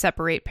to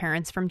separate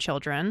parents from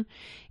children.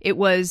 It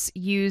was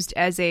used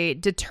as a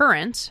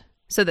deterrent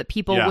so that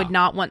people would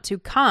not want to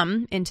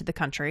come into the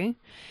country.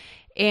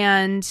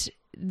 And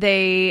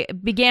they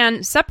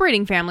began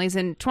separating families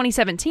in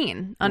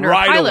 2017 under a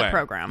pilot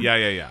program.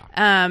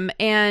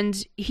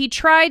 And he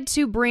tried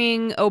to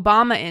bring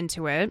Obama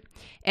into it.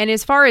 And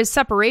as far as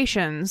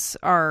separations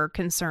are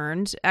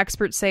concerned,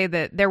 experts say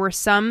that there were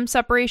some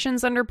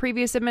separations under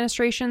previous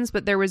administrations,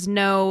 but there was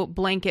no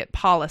blanket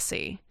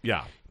policy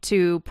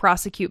to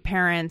prosecute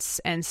parents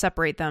and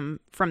separate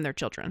them from their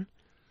children.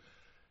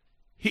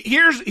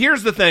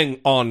 Here's the thing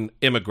on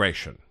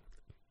immigration.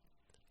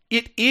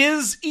 It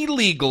is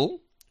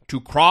illegal to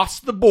cross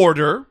the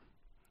border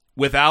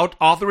without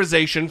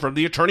authorization from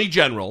the Attorney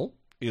General,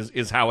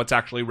 is how it's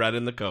actually read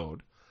in the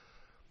code.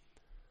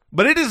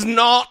 But it is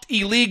not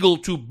illegal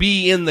to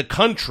be in the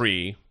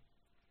country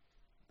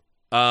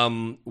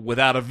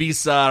without a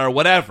visa or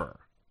whatever.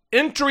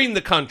 Entering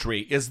the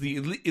country is the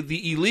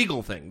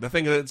illegal thing, the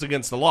thing that's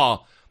against the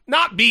law,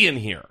 not being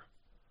here.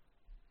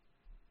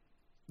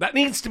 That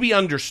needs to be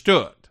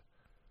understood.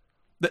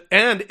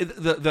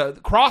 The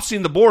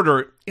crossing the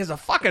border is a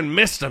fucking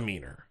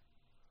misdemeanor.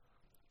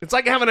 It's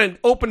like having an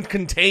open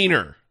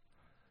container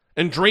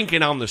and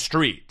drinking on the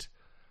street.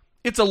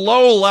 It's a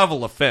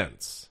low-level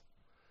offense.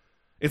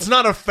 It's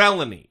not a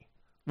felony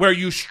where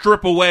you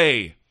strip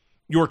away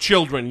your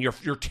children.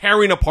 You're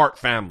tearing apart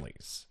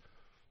families.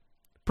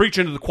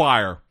 Preaching to the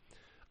choir,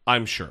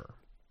 I'm sure.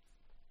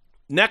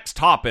 Next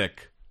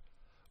topic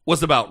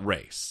was about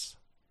race.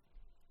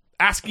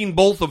 Asking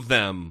both of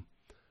them,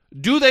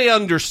 do they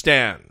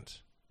understand?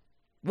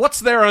 What's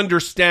their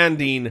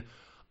understanding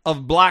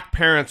of black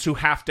parents who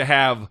have to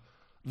have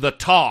the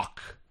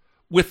talk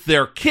with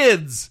their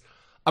kids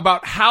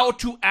about how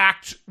to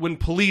act when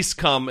police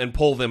come and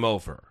pull them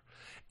over?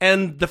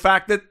 And the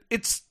fact that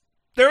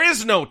there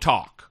is no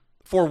talk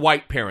for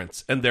white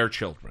parents and their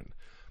children.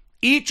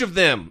 Each of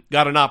them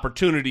got an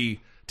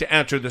opportunity to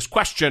answer this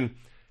question,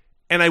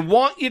 and I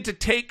want you to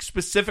take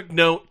specific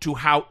note to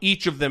how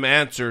each of them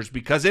answers,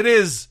 because it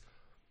is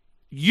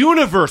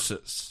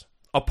universes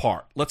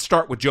apart. Let's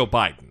start with Joe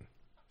Biden.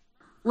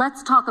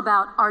 Let's talk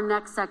about our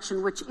next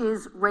section, which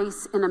is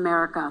race in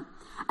America.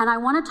 And I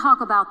want to talk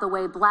about the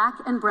way black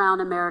and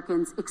brown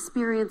Americans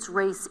experience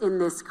race in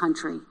this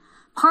country.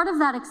 Part of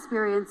that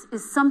experience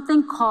is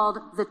something called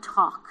the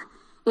talk.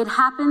 It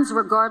happens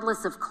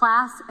regardless of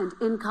class and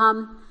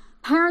income.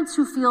 Parents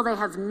who feel they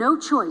have no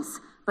choice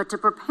but to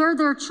prepare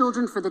their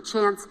children for the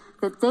chance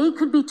that they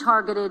could be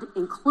targeted,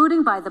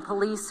 including by the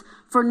police,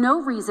 for no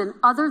reason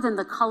other than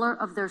the color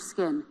of their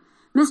skin.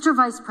 Mr.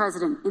 Vice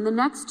President, in the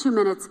next 2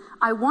 minutes,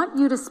 I want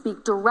you to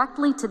speak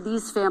directly to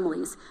these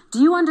families. Do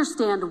you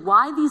understand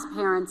why these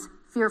parents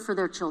fear for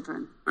their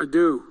children? I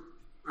do.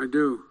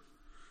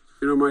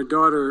 You know, my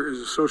daughter is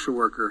a social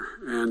worker,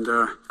 and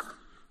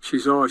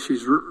she's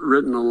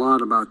written a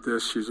lot about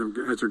this. She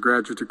has a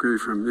graduate degree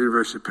from the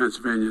University of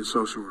Pennsylvania in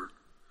social work.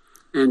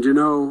 And you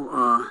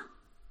know,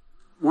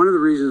 one of the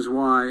reasons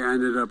why I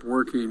ended up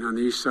working on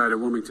the east side of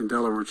Wilmington,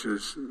 Delaware, which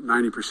is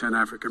 90%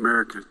 African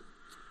American,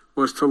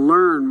 was to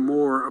learn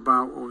more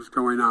about what was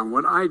going on.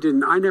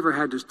 I never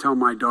had to tell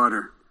my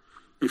daughter,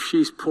 if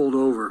she's pulled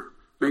over,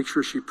 make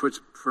sure she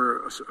puts,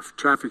 for a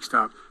traffic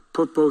stop,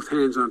 put both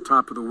hands on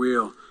top of the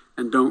wheel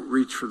and don't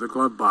reach for the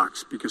glove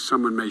box because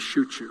someone may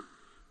shoot you.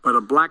 But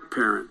a black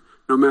parent,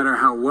 no matter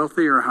how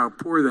wealthy or how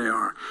poor they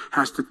are,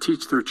 has to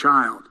teach their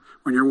child,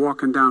 when you're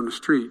walking down the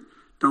street,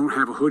 don't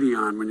have a hoodie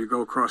on when you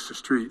go across the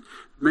street.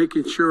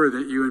 Making sure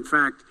that you, in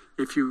fact,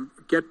 if you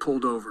get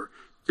pulled over,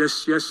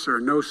 yes sir,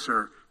 no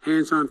sir,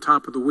 hands on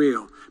top of the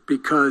wheel,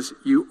 because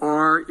you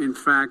are, in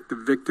fact, the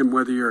victim,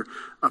 whether you're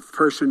a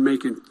person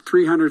making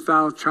child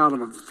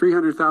of a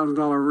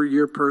 $300,000 a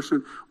year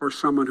person or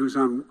someone who's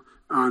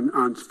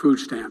on food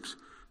stamps.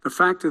 The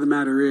fact of the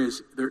matter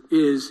is, there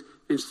is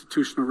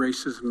institutional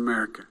racism in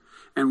America.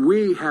 And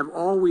we have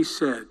always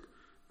said,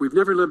 we've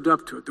never lived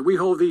up to it, that we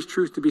hold these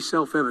truths to be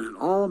self-evident.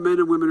 All men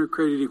and women are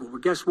created equal.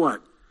 But guess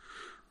what?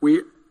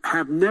 We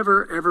have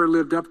never, ever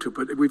lived up to it,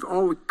 but we've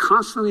always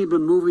constantly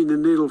been moving the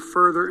needle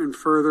further and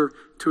further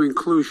to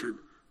inclusion,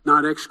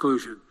 not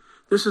exclusion.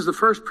 This is the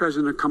first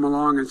president to come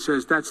along and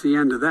says, that's the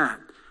end of that.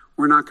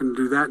 We're not going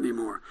to do that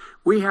anymore.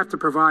 We have to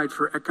provide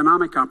for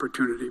economic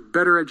opportunity,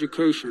 better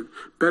education,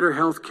 better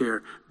health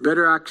care,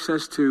 better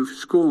access to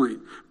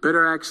schooling,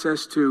 better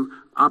access to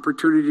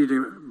opportunity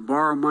to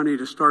borrow money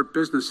to start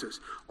businesses.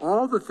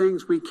 All the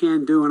things we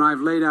can do, and I've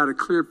laid out a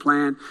clear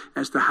plan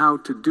as to how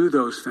to do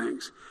those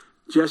things,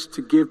 just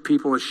to give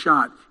people a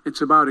shot.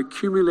 It's about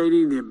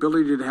accumulating the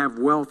ability to have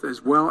wealth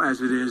as well as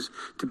it is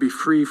to be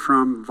free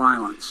from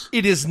violence.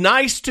 It is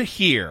nice to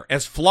hear,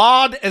 as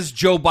flawed as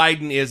Joe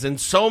Biden is in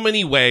so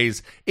many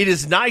ways, it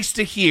is nice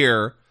to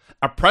hear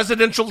a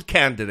presidential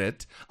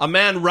candidate, a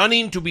man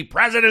running to be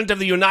president of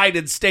the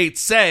United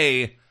States,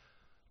 say,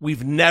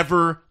 we've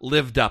never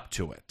lived up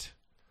to it.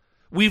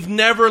 We've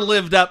never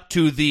lived up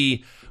to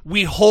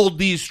we hold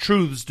these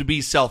truths to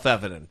be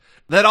self-evident.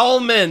 That all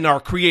men are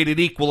created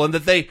equal and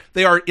that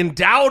they are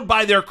endowed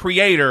by their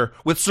creator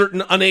with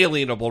certain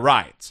unalienable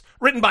rights.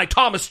 Written by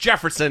Thomas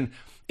Jefferson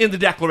in the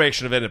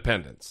Declaration of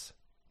Independence.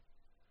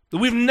 That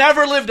we've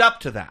never lived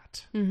up to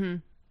that. Mm-hmm.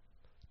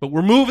 But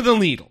we're moving the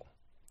needle.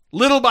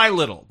 Little by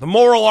little. The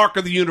moral arc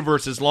of the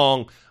universe is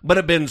long, but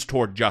it bends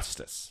toward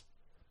justice.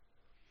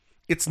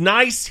 It's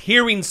nice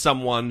hearing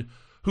someone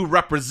who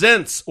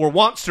represents or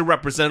wants to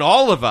represent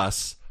all of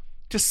us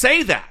to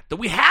say that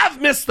we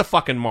have missed the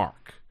fucking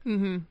mark.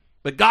 Mm-hmm.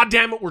 But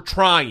goddamn it, we're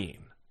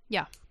trying.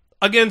 Yeah.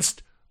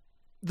 Against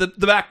the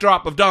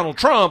backdrop of Donald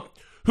Trump,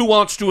 who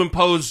wants to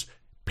impose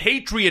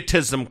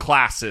patriotism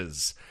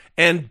classes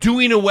and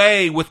doing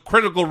away with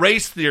critical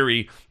race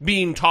theory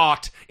being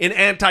taught in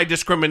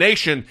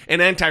anti-discrimination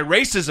and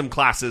anti-racism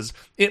classes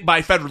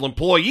by federal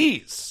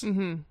employees.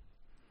 Mm-hmm.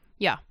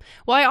 Yeah.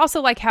 Well, I also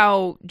like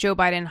how Joe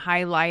Biden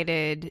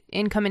highlighted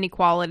income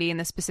inequality in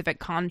the specific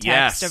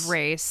context of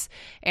race,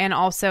 and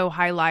also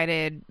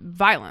highlighted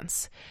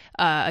violence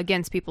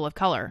against people of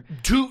color.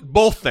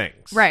 Both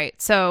things.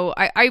 Right. So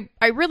I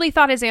really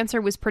thought his answer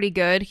was pretty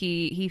good.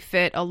 He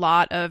fit a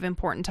lot of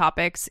important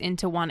topics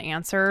into one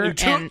answer. We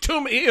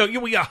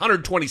got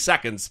 120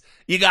 seconds.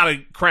 You got to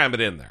cram it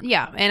in there.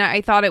 Yeah, and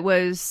I thought it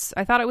was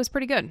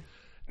pretty good.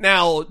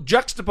 Now,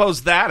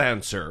 juxtapose that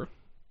answer,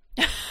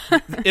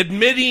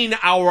 admitting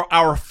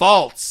our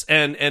faults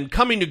and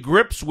coming to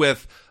grips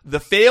with the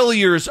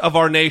failures of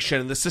our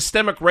nation, the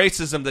systemic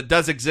racism that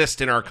does exist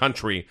in our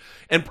country,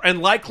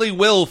 and likely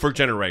will for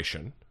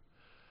generation,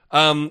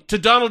 to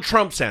Donald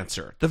Trump's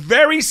answer. The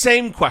very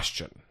same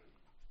question.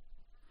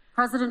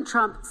 President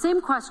Trump,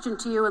 same question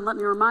to you, and let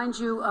me remind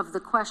you of the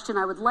question.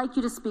 I would like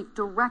you to speak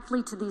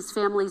directly to these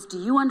families. Do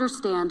you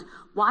understand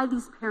why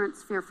these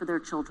parents fear for their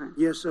children?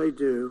 Yes, I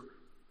do.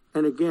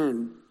 And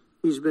again,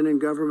 he's been in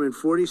government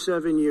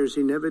 47 years.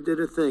 He never did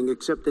a thing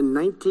except in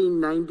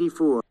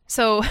 1994.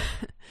 So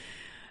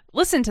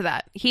listen to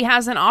that. He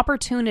has an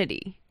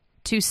opportunity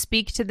to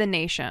speak to the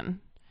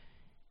nation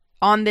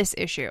on this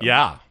issue.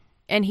 Yeah.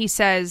 And he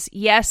says,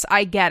 yes,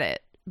 I get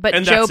it.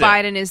 But Joe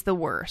Biden is the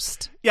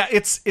worst. Yeah,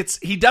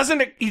 he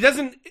doesn't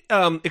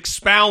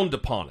expound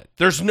upon it.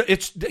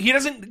 He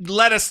doesn't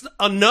let us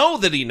know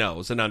that he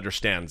knows and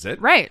understands it.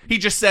 Right. He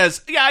just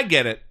says, yeah, I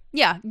get it.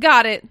 Yeah,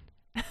 got it.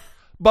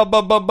 Joe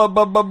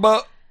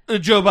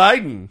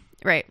Biden.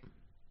 Right.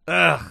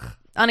 Ugh.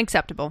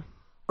 Unacceptable.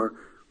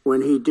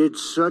 When he did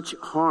such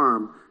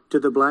harm to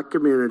the black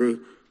community,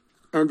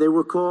 and they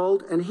were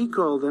called, and he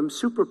called them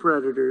super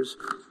predators,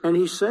 and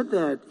he said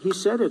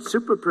it,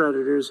 super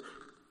predators,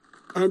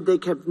 and they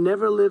have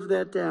never lived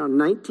that down.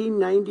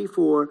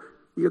 1994,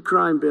 your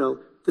crime bill,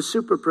 the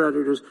super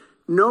predators.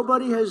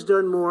 Nobody has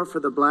done more for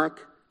the black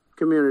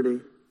community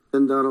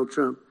than Donald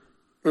Trump.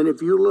 And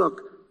if you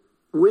look,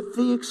 with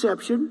the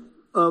exception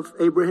of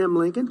Abraham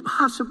Lincoln,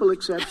 possible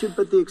exception,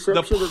 but the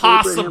exception of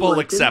Abraham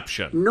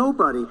Lincoln,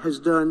 nobody has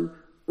done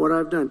what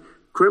I've done.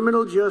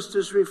 Criminal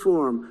justice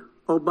reform,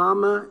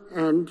 Obama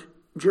and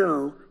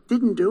Joe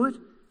didn't do it.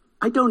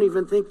 I don't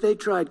even think they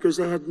tried because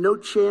they had no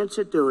chance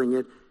at doing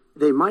it.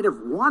 They might have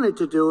wanted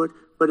to do it,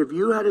 but if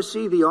you had to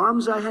see the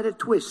arms I had to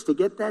twist to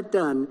get that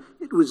done,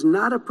 it was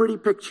not a pretty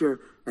picture,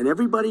 and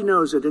everybody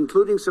knows it,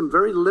 including some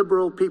very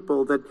liberal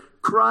people that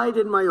cried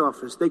in my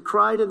office. They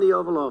cried in the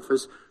Oval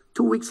Office.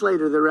 2 weeks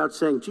later, they're out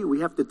saying, gee,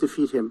 we have to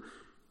defeat him.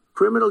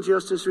 Criminal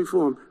justice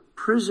reform,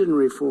 prison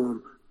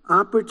reform,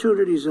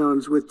 opportunity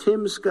zones with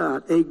Tim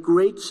Scott, a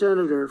great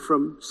senator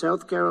from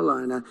South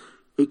Carolina.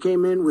 He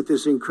came in with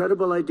this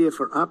incredible idea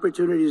for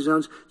opportunity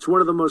zones. It's one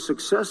of the most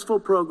successful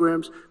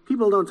programs.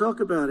 People don't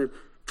talk about it.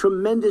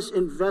 Tremendous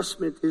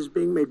investment is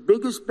being made.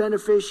 Biggest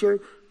beneficiary,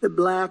 the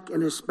black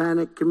and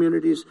Hispanic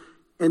communities,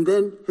 and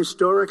then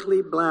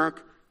historically black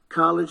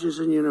colleges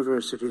and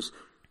universities.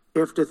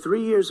 After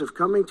 3 years of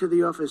coming to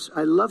the office,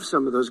 I love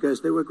some of those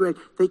guys. They were great.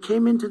 They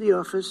came into the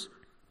office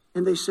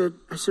and I said,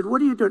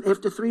 what are you doing?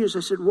 After 3 years, I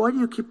said, why do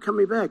you keep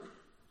coming back?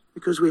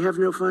 Because we have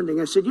no funding.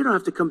 I said, you don't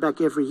have to come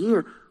back every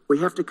year. We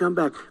have to come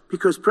back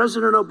because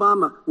President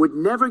Obama would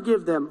never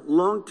give them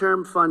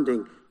long-term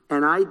funding.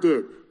 And I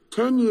did.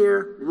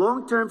 10-year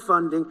long-term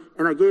funding.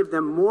 And I gave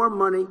them more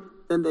money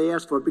than they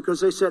asked for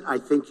because they said, I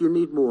think you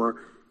need more.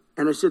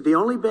 And I said, the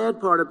only bad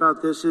part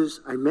about this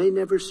is I may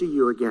never see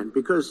you again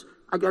because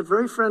I got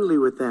very friendly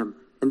with them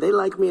and they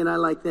like me and I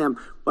like them.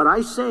 But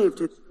I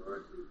saved it.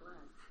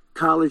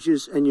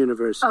 Colleges and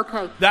universities.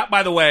 Okay. That,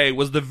 by the way,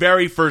 was the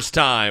very first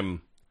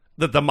time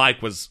that the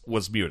mic was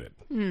muted.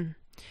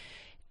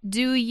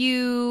 Do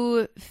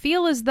you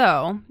feel as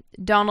though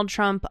Donald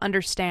Trump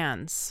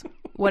understands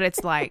what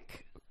it's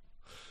like?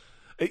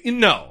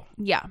 No.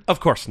 Yeah. Of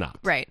course not.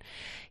 Right.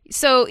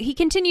 So he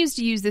continues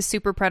to use this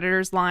super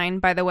predators line,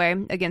 by the way,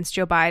 against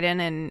Joe Biden,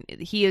 and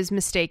he is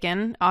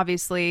mistaken.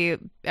 Obviously,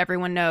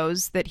 everyone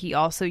knows that he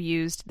also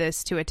used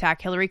this to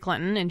attack Hillary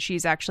Clinton, and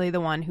she's actually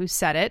the one who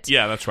said it.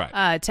 Yeah, that's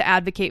right. To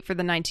advocate for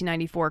the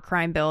 1994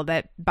 crime bill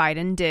that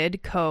Biden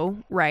did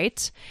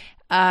co-write.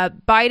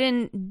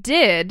 Biden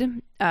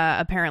did,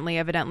 apparently,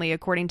 evidently,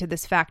 according to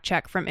this fact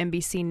check from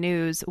NBC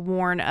News,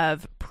 warn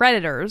of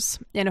predators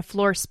in a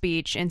floor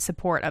speech in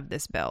support of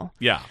this bill.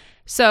 Yeah.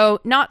 So,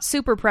 not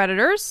super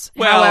predators,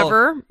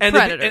 however,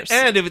 predators.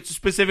 And if it's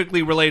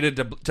specifically related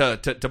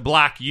to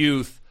black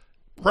youth,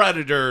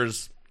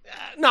 predators,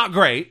 not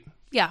great.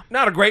 Yeah.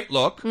 Not a great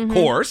look, of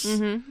course.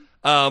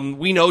 Mm-hmm.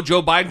 We know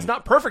Joe Biden's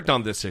not perfect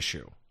on this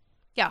issue.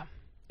 Yeah.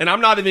 And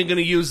I'm not even going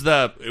to use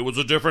it was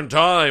a different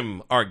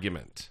time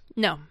argument.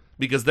 No.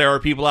 Because there are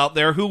people out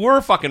there who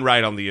were fucking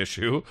right on the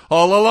issue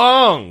all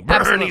along. Bernie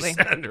Absolutely.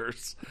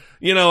 Sanders.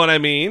 You know what I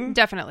mean?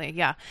 Definitely,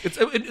 yeah.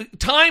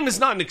 Time is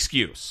not an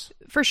excuse.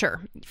 For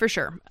sure.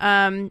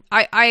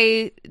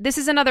 This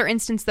is another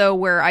instance, though,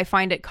 where I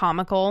find it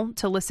comical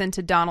to listen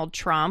to Donald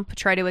Trump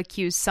try to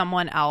accuse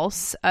someone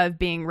else of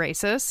being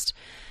racist.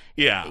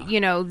 Yeah. You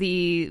know,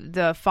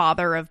 the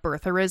father of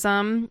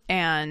birtherism,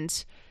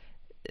 and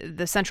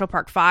the Central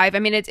Park Five. I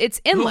mean, it's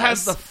endless. Who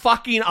has the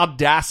fucking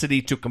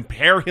audacity to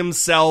compare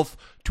himself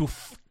to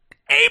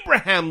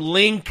Abraham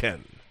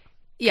Lincoln?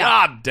 Yeah.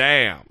 God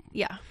damn.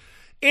 Yeah.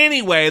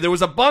 Anyway, there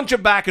was a bunch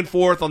of back and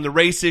forth on the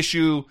race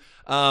issue.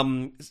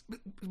 Probably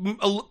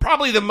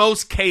the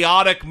most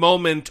chaotic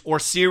moment or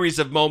series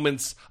of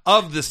moments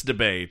of this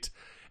debate.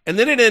 And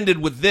then it ended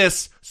with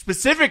this,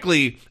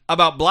 specifically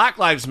about Black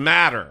Lives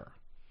Matter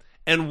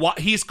and what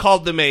he's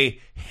called them a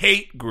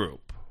hate group.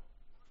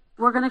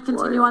 We're going to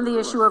continue on the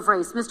issue of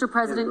race. Mr.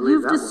 President,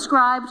 you've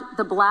described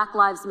the Black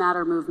Lives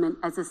Matter movement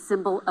as a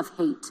symbol of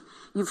hate.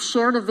 You've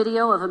shared a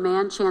video of a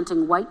man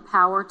chanting white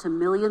power to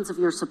millions of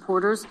your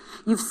supporters.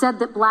 You've said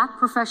that black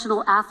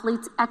professional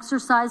athletes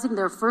exercising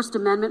their First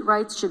Amendment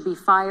rights should be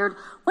fired.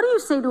 What do you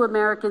say to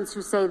Americans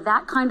who say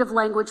that kind of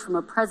language from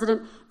a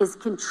president is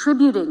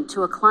contributing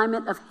to a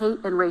climate of hate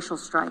and racial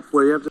strife?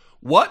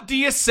 What do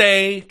you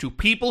say to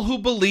people who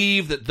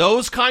believe that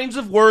those kinds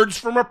of words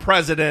from a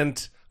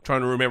president,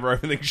 trying to remember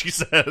everything she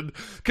said,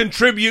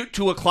 contribute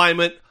to a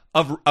climate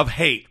of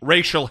hate,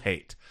 racial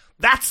hate?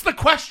 That's the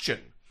question.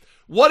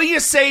 What do you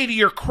say to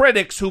your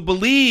critics who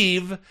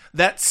believe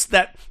that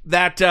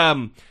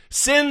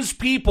sends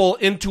people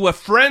into a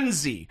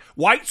frenzy?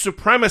 White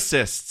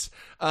supremacists,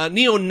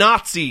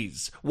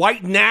 neo-Nazis,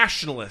 white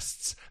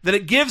nationalists, that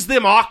it gives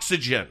them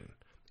oxygen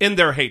in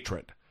their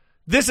hatred.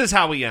 This is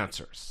how he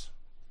answers.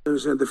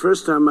 The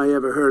first time I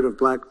ever heard of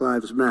Black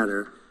Lives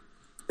Matter,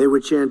 they were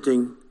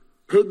chanting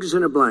pigs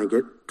in a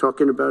blanket,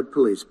 talking about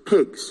police.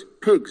 Pigs,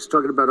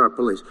 talking about our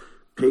police.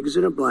 Pigs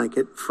in a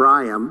blanket,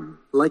 fry them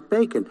like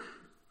bacon.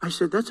 I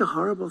said, that's a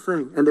horrible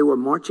thing. And they were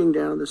marching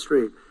down the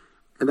street.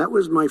 And that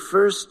was my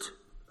first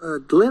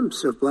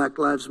glimpse of Black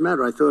Lives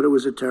Matter. I thought it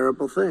was a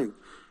terrible thing.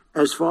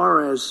 As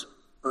far as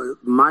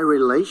my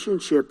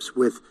relationships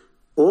with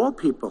all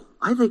people,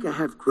 I think I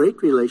have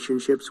great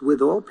relationships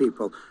with all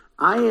people.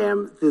 I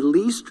am the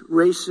least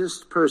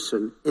racist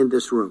person in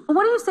this room.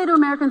 What do you say to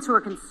Americans who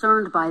are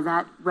concerned by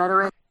that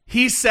rhetoric?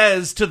 He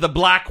says to the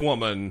black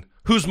woman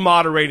who's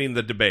moderating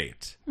the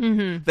debate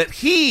that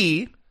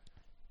he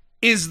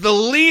is the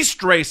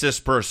least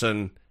racist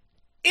person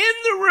in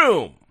the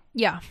room.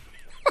 Yeah.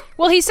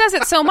 Well, he says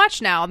it so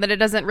much now that it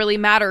doesn't really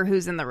matter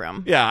who's in the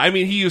room. Yeah, I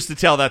mean, he used to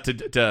tell that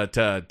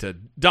to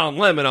Don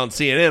Lemon on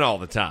CNN all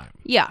the time.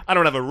 Yeah. I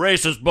don't have a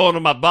racist bone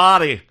in my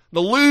body.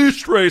 The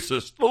least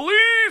racist. The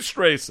least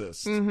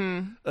racist.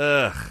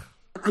 Ugh.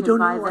 I don't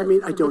know. I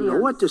mean, I don't know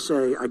what to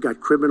say. I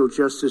got criminal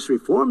justice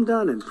reform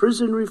done and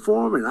prison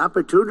reform and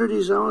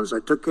opportunity zones. I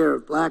took care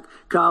of black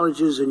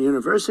colleges and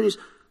universities.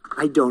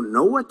 I don't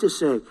know what to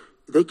say.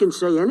 They can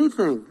say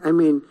anything. I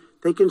mean,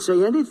 they can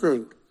say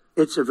anything.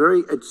 It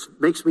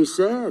makes me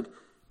sad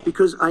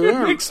because I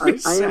am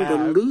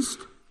the least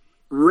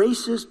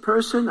racist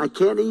person. I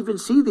can't even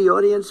see the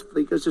audience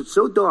because it's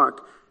so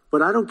dark,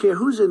 but I don't care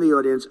who's in the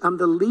audience. I'm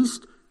the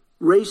least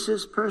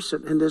racist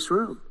person in this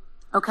room.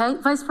 Okay,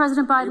 Vice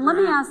President Biden, let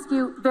me ask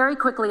you very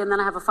quickly, and then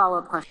I have a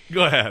follow-up question.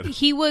 Go ahead.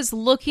 He was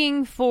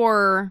looking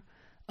for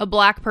a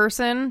black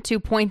person to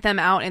point them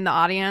out in the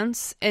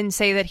audience and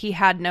say that he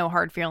had no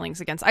hard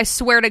feelings against. I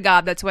swear to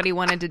God, that's what he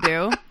wanted to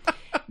do.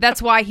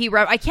 That's why he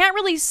wrote, I can't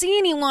really see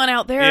anyone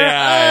out there.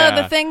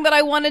 The thing that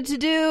I wanted to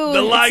do.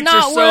 The lights it's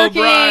not are so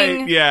working.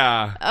 bright.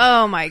 Yeah.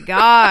 Oh, my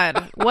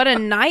God. What a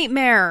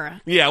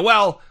nightmare. Yeah,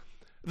 well,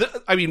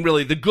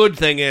 really, the good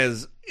thing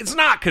is it's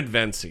not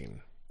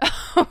convincing.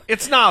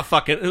 It's not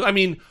fucking... I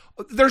mean,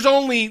 there's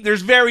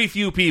very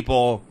few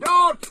people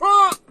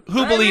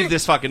who believe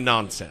this fucking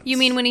nonsense. You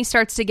mean when he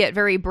starts to get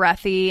very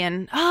breathy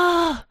and,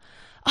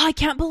 I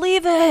can't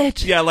believe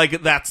it. Yeah,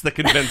 like that's the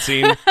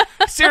convincing.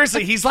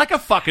 Seriously, he's like a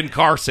fucking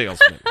car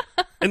salesman.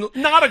 And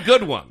not a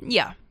good one.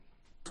 Yeah.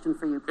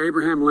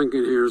 Abraham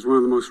Lincoln here is one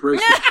of the most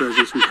racist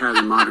presidents we've had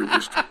in modern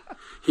history.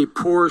 He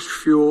pours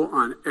fuel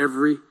on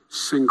every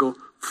single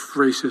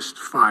racist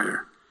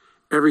fire.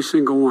 Every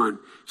single one.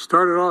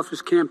 Started off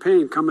his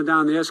campaign coming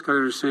down the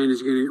escalator saying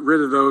he's going to get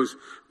rid of those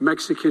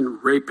Mexican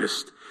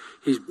rapists.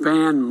 He's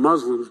banned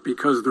Muslims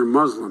because they're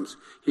Muslims.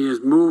 He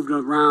has moved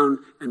around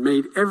and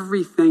made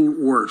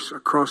everything worse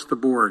across the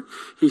board.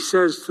 He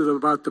says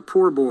about the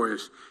poor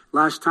boys,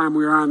 last time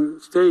we were on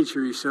stage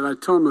here, he said, I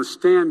told them to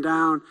stand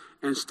down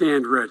and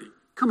stand ready.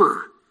 Come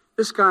on.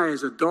 This guy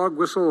is a dog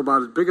whistle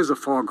about as big as a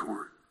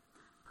foghorn.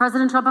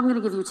 President Trump, I'm going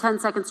to give you 10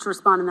 seconds to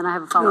respond, and then I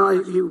have a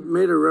follow-up. No, he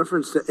made a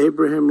reference to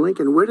Abraham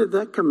Lincoln. Where did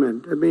that come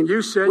in? I mean,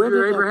 you said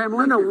you're Abraham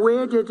Lincoln. No,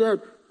 where did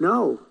that?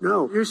 No.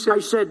 I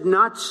said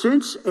not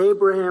since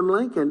Abraham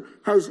Lincoln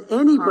has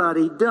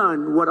anybody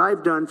done what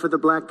I've done for the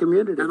black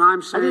community. And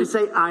I'm saying... I didn't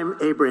say I'm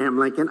Abraham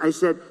Lincoln. I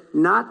said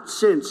not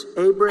since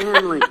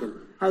Abraham Lincoln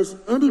has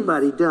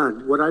anybody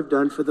done what I've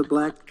done for the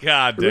black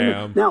community.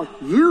 Goddamn. Now,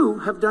 you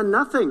have done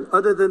nothing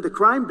other than the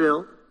crime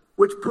bill,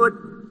 which put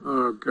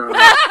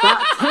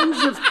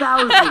tens of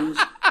thousands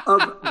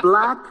of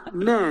black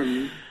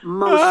men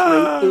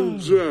mostly in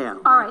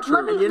jail. All right,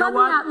 let me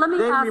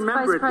ask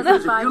remember Vice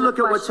President Biden. If you look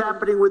at what's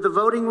happening with the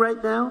voting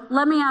right now,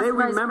 let me ask they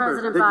Vice remember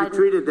President that Biden you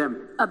treated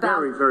them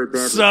very, very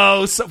badly.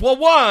 So, well,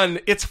 one,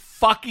 it's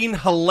fucking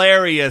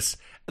hilarious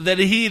that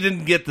he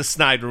didn't get the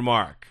snide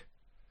remark.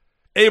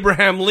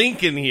 Abraham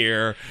Lincoln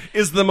here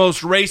is the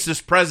most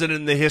racist president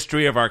in the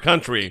history of our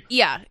country.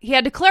 Yeah, he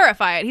had to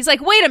clarify it. He's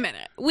like, wait a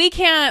minute. We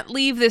can't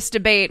leave this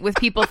debate with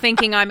people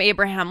thinking I'm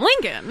Abraham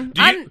Lincoln.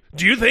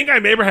 Do you think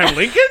I'm Abraham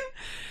Lincoln?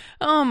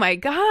 Oh, my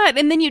God.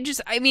 And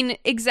then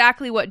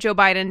exactly what Joe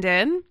Biden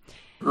did.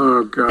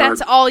 Oh, God.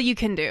 That's all you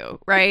can do,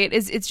 right?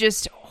 It's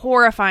just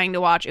horrifying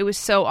to watch. It was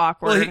so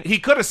awkward. Well, he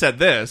could have said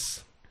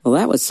this. Well,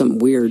 that was some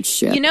weird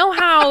shit. You know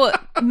how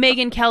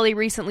Megyn Kelly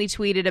recently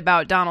tweeted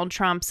about Donald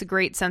Trump's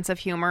great sense of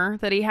humor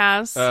that he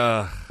has?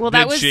 Well,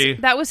 that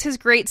was his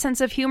great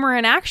sense of humor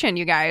in action,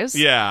 you guys.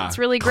 Yeah. It's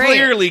really great.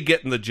 Clearly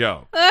getting the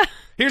joke.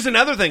 Here's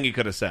another thing he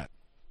could have said.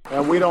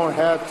 And we don't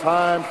have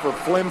time for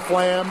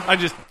flim-flam. I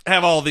just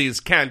have all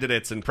these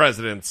candidates and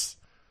presidents,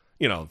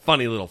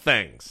 funny little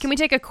things. Can we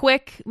take a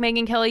quick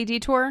Megyn Kelly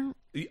detour?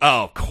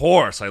 Oh, of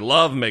course. I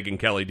love Megyn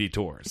Kelly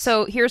detours.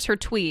 So here's her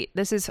tweet.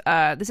 This is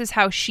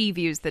how she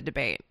views the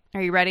debate.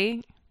 Are you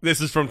ready? This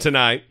is from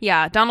tonight.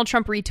 Yeah, Donald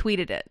Trump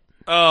retweeted it.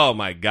 Oh,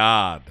 my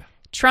God.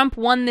 Trump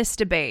won this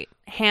debate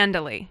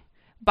handily.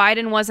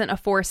 Biden wasn't a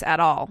force at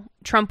all.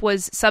 Trump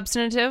was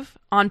substantive,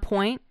 on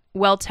point,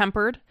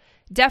 well-tempered,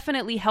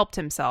 definitely helped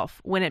himself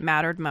when it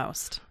mattered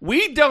most.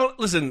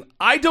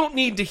 I don't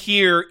need to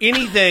hear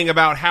anything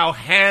about how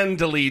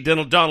handily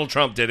Donald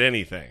Trump did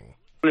anything.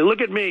 Look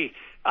at me.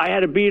 I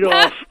had to beat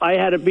off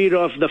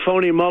the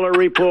phony Mueller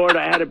report.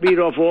 I had to beat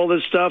off all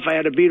this stuff. I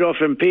had to beat off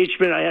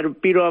impeachment. I had to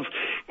beat off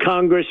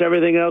Congress,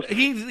 everything else.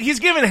 He's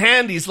giving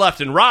handies left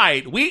and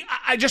right.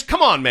 I just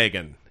come on,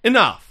 Megyn.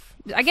 Enough.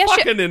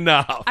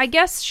 Enough. I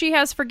guess she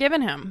has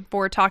forgiven him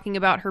for talking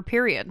about her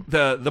period.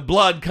 The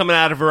blood coming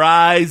out of her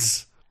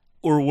eyes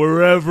or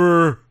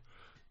wherever.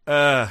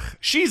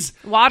 She's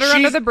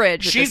under the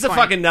bridge. She's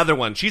fucking another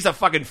one. She's a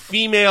fucking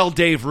female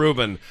Dave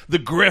Rubin. The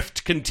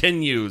grift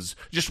continues.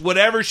 Just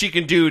whatever she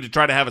can do to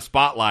try to have a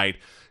spotlight.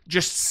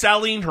 Just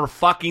selling her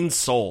fucking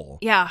soul.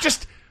 Yeah.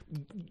 Just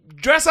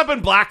dress up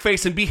in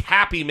blackface and be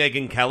happy,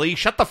 Megyn Kelly.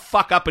 Shut the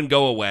fuck up and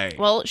go away.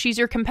 Well, she's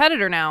your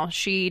competitor now.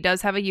 She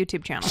does have a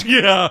YouTube channel.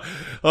 Yeah.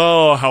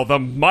 Oh, how the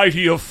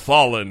mighty have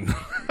fallen.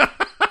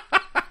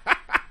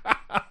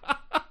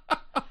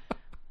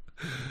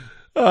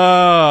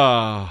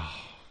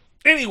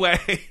 Anyway.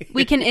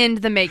 We can end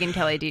the Megyn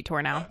Kelly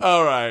detour now.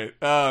 All right.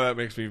 Oh, that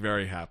makes me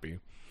very happy.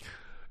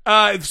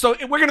 So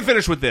we're going to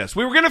finish with this.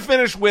 We were going to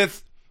finish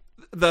with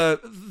the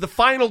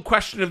final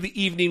question of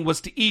the evening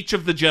was to each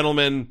of the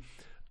gentlemen,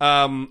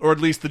 or at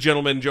least the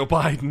gentleman, Joe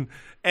Biden.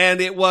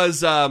 And it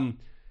was, in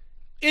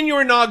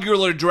your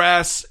inaugural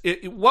address,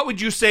 what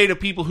would you say to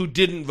people who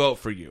didn't vote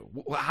for you?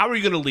 How are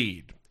you going to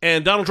lead?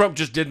 And Donald Trump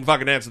just didn't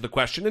fucking answer the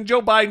question. And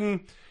Joe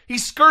Biden, he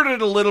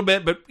skirted a little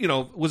bit, but,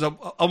 was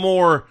a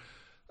more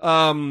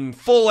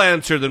full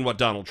answer than what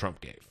Donald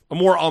Trump gave. A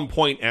more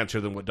on-point answer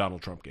than what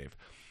Donald Trump gave.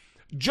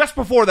 Just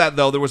before that,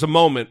 though, there was a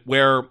moment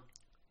where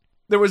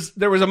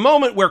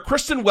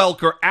Kristen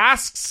Welker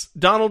asks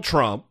Donald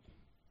Trump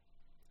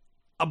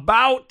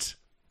about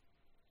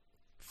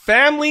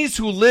families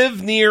who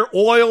live near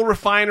oil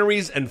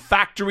refineries and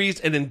factories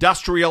and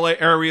industrial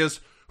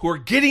areas who are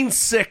getting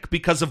sick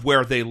because of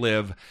where they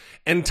live,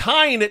 and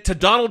tying it to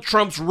Donald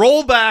Trump's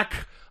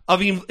rollback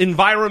of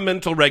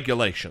environmental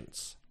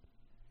regulations.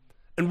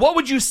 And what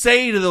would you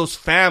say to those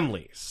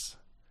families?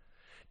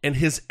 And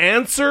his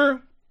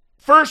answer,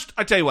 first,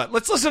 I tell you what,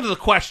 let's listen to the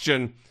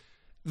question,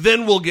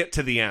 then we'll get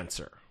to the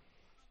answer.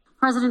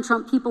 President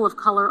Trump, people of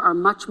color are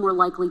much more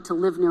likely to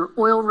live near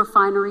oil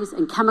refineries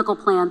and chemical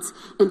plants.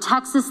 In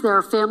Texas, there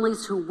are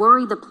families who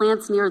worry the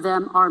plants near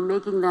them are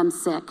making them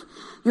sick.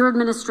 Your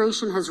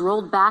administration has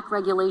rolled back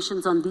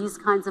regulations on these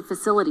kinds of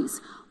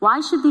facilities.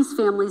 Why should these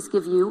families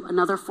give you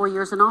another 4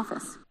 years in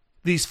office?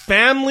 These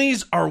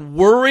families are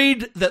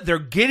worried that they're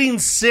getting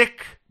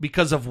sick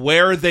because of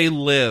where they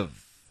live.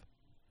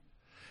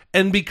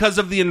 And because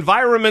of the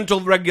environmental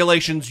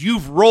regulations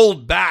you've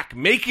rolled back,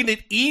 making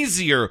it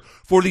easier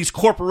for these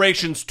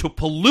corporations to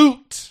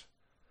pollute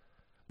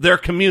their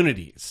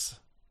communities.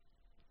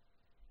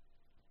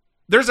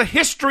 There's a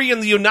history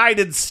in the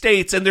United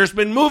States, and there's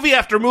been movie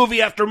after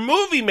movie after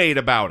movie made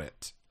about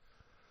it.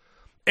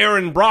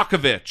 Erin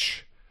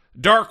Brockovich,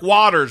 Dark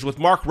Waters with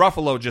Mark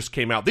Ruffalo just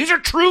came out. These are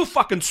true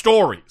fucking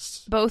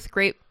stories. Both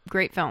great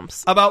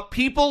films. About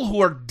people who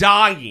are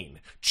dying.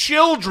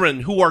 Children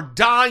who are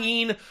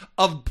dying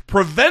of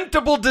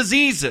preventable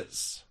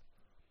diseases.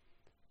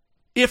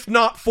 If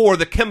not for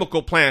the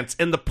chemical plants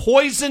and the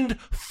poisoned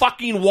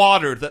fucking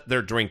water that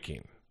they're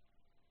drinking.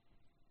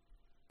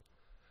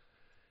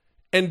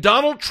 And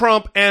Donald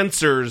Trump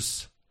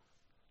answers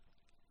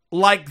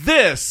like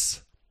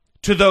this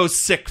to those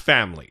sick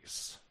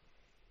families.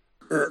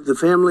 The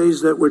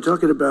families that we're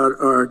talking about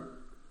are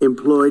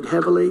employed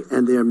heavily,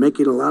 and they are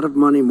making a lot of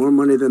money, more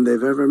money than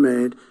they've ever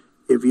made.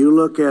 If you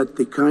look at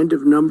the kind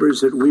of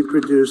numbers that we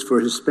produce for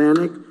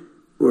Hispanic,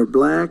 for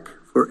Black,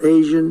 for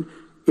Asian,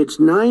 it's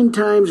 9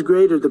 times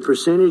greater the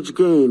percentage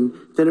gain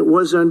than it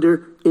was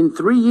in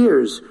 3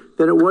 years,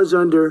 than it was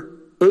under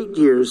 8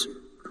 years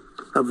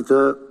of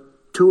the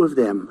two of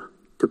them,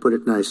 to put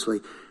it nicely.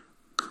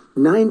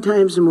 9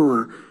 times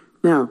more.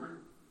 Now,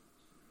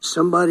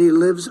 somebody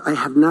lives, I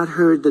have not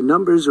heard the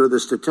numbers or the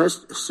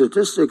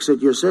statistics that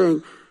you're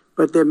saying,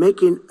 but they're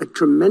making a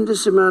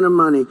tremendous amount of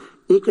money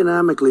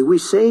economically. We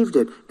saved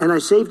it. And I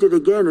saved it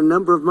again a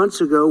number of months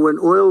ago when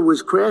oil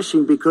was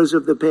crashing because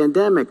of the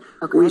pandemic.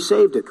 Okay. We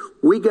saved it.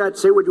 We got,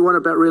 say what you want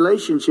about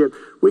relationship,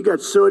 we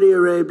got Saudi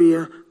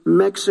Arabia,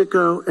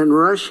 Mexico, and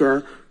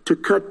Russia to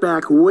cut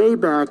back, way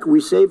back. We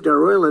saved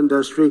our oil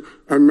industry,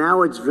 and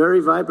now it's very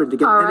vibrant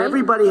again. Right. And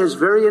everybody has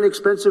very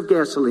inexpensive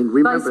gasoline.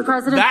 Remember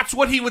that. That's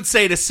what he would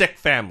say to sick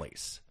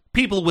families.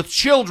 People with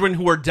children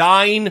who are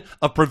dying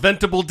of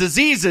preventable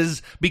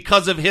diseases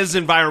because of his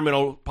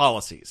environmental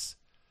policies.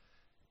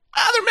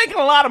 They're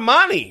making a lot of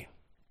money.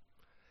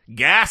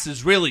 Gas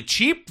is really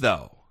cheap,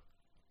 though.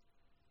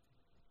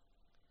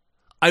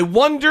 I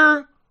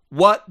wonder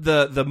what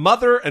the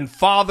mother and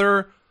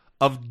father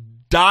of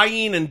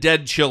dying and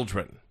dead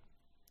children,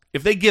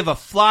 if they give a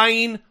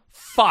flying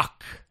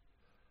fuck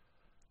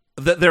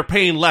that they're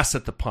paying less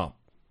at the pump.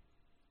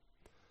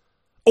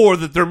 Or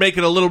that they're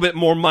making a little bit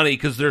more money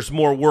because there's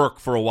more work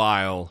for a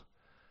while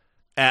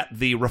at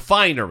the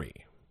refinery.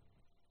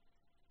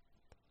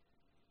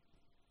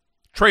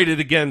 Traded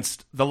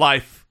against the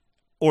life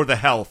or the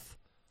health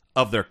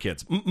of their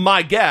kids.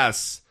 My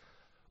guess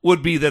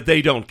would be that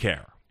they don't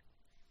care.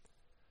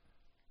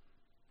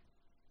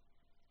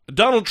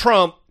 Donald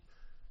Trump,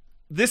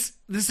 this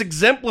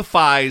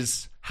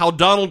exemplifies how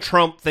Donald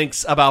Trump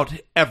thinks about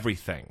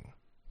everything.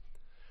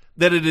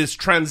 That it is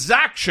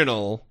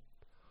transactional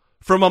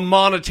from a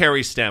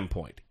monetary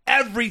standpoint.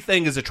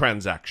 Everything is a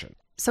transaction.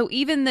 So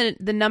even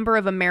the number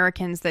of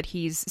Americans that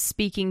he's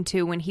speaking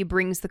to when he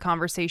brings the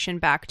conversation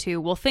back to,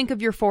 well, think of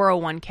your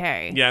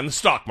 401k. Yeah, in the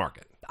stock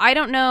market. I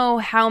don't know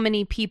how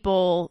many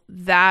people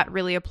that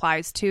really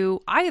applies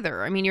to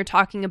either. I mean, you're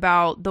talking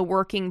about the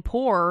working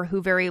poor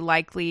who very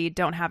likely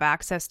don't have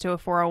access to a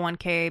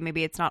 401k.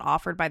 Maybe it's not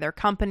offered by their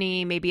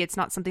company. Maybe it's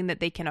not something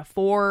that they can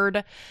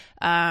afford.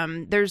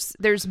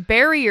 There's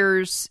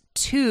barriers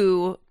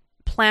to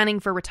planning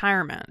for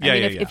retirement.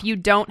 If you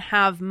don't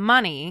have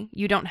money,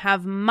 you don't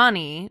have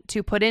money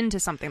to put into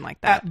something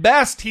like that. At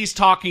best, he's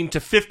talking to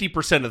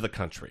 50% of the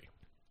country.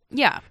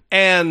 Yeah.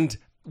 And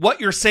what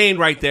you're saying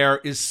right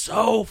there is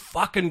so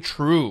fucking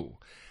true.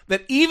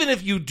 That even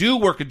if you do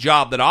work a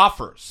job that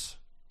offers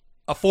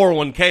a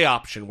 401k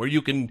option where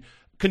you can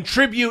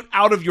contribute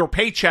out of your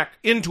paycheck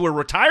into a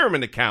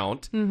retirement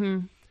account,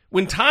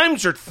 when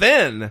times are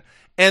thin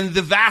and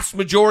the vast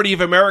majority of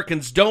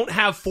Americans don't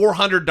have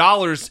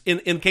 $400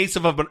 in case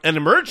of an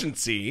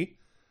emergency,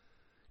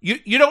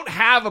 you don't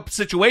have a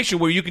situation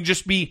where you can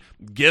just be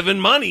given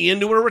money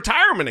into a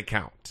retirement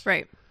account.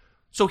 Right.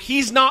 So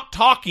he's not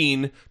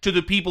talking to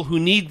the people who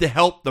need the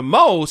help the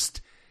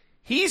most.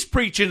 He's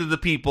preaching to the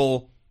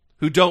people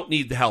who don't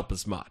need the help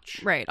as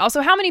much. Right.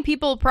 Also, how many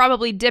people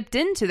probably dipped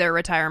into their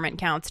retirement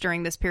accounts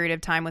during this period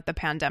of time with the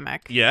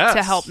pandemic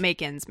to help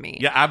make ends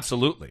meet? Yeah,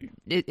 absolutely.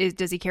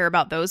 Does he care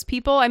about those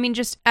people? I mean,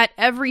 just at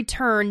every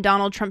turn,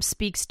 Donald Trump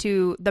speaks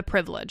to the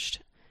privileged,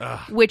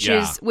 which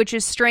is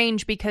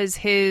strange because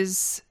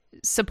his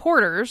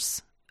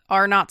supporters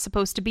are not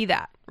supposed to be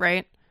that,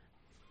 right?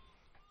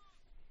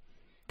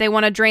 They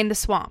want to drain the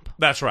swamp.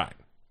 That's right.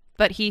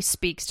 But he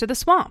speaks to the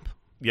swamp.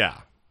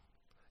 Yeah.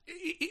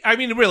 I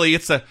mean, really,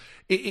 it's an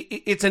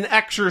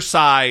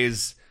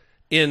exercise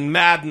in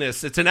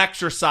madness. It's an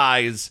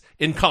exercise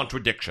in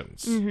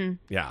contradictions. Mm-hmm.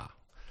 Yeah.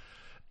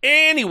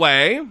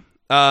 Anyway,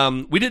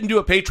 we didn't do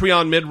a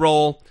Patreon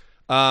mid-roll.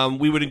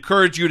 We would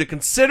encourage you to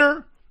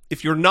consider,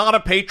 if you're not a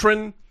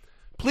patron,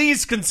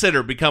 please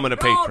consider becoming a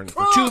patron.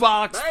 For $2,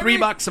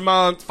 $3 a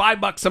month,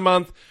 $5 a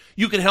month,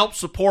 you can help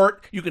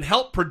support, you can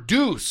help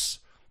produce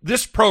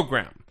this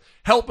program,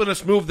 helping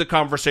us move the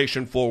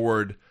conversation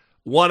forward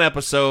one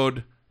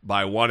episode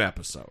by one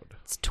episode.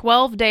 It's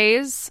 12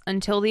 days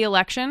until the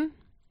election.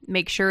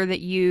 Make sure that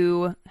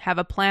you have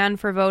a plan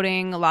for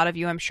voting. A lot of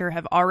you, I'm sure,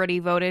 have already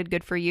voted.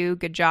 Good for you.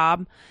 Good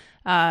job.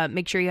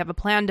 Make sure you have a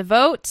plan to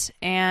vote.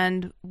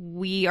 And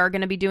we are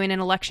going to be doing an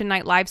election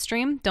night live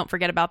stream. Don't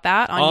forget about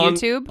that on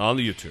YouTube. On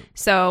the YouTube.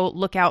 So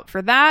look out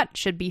for that.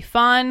 Should be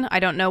fun. I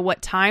don't know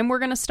what time we're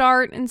going to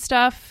start and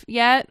stuff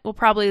yet. We'll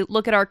probably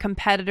look at our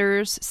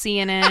competitors,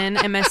 CNN,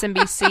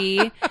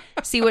 MSNBC,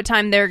 see what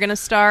time they're going to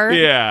start.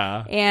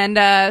 Yeah.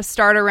 And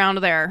start around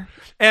there.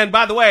 And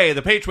by the way,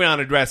 the Patreon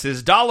address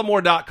is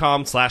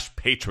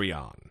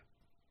dollemore.com/Patreon.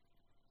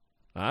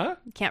 Huh?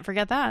 Can't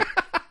forget that.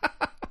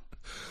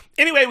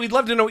 Anyway, we'd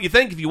love to know what you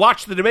think. If you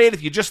watched the debate,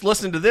 if you just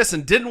listened to this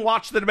and didn't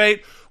watch the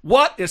debate,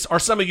 are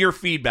some of your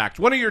feedback?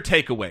 What are your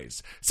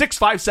takeaways?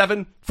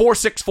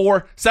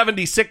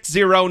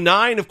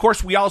 657-464-7609. Of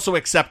course, we also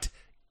accept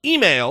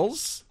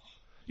emails.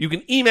 You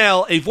can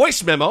email a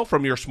voice memo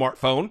from your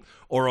smartphone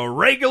or a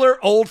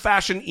regular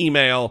old-fashioned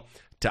email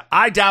to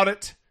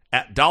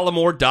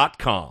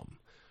idoubt.it@dollemore.com.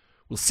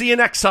 We'll see you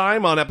next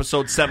time on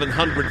episode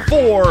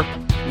 704.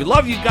 We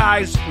love you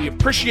guys. We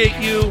appreciate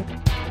you.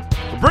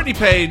 For Brittany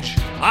Page,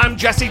 I'm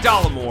Jesse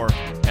Dollemore,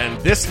 and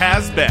this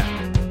has been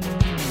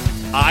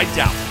I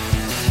Doubt It.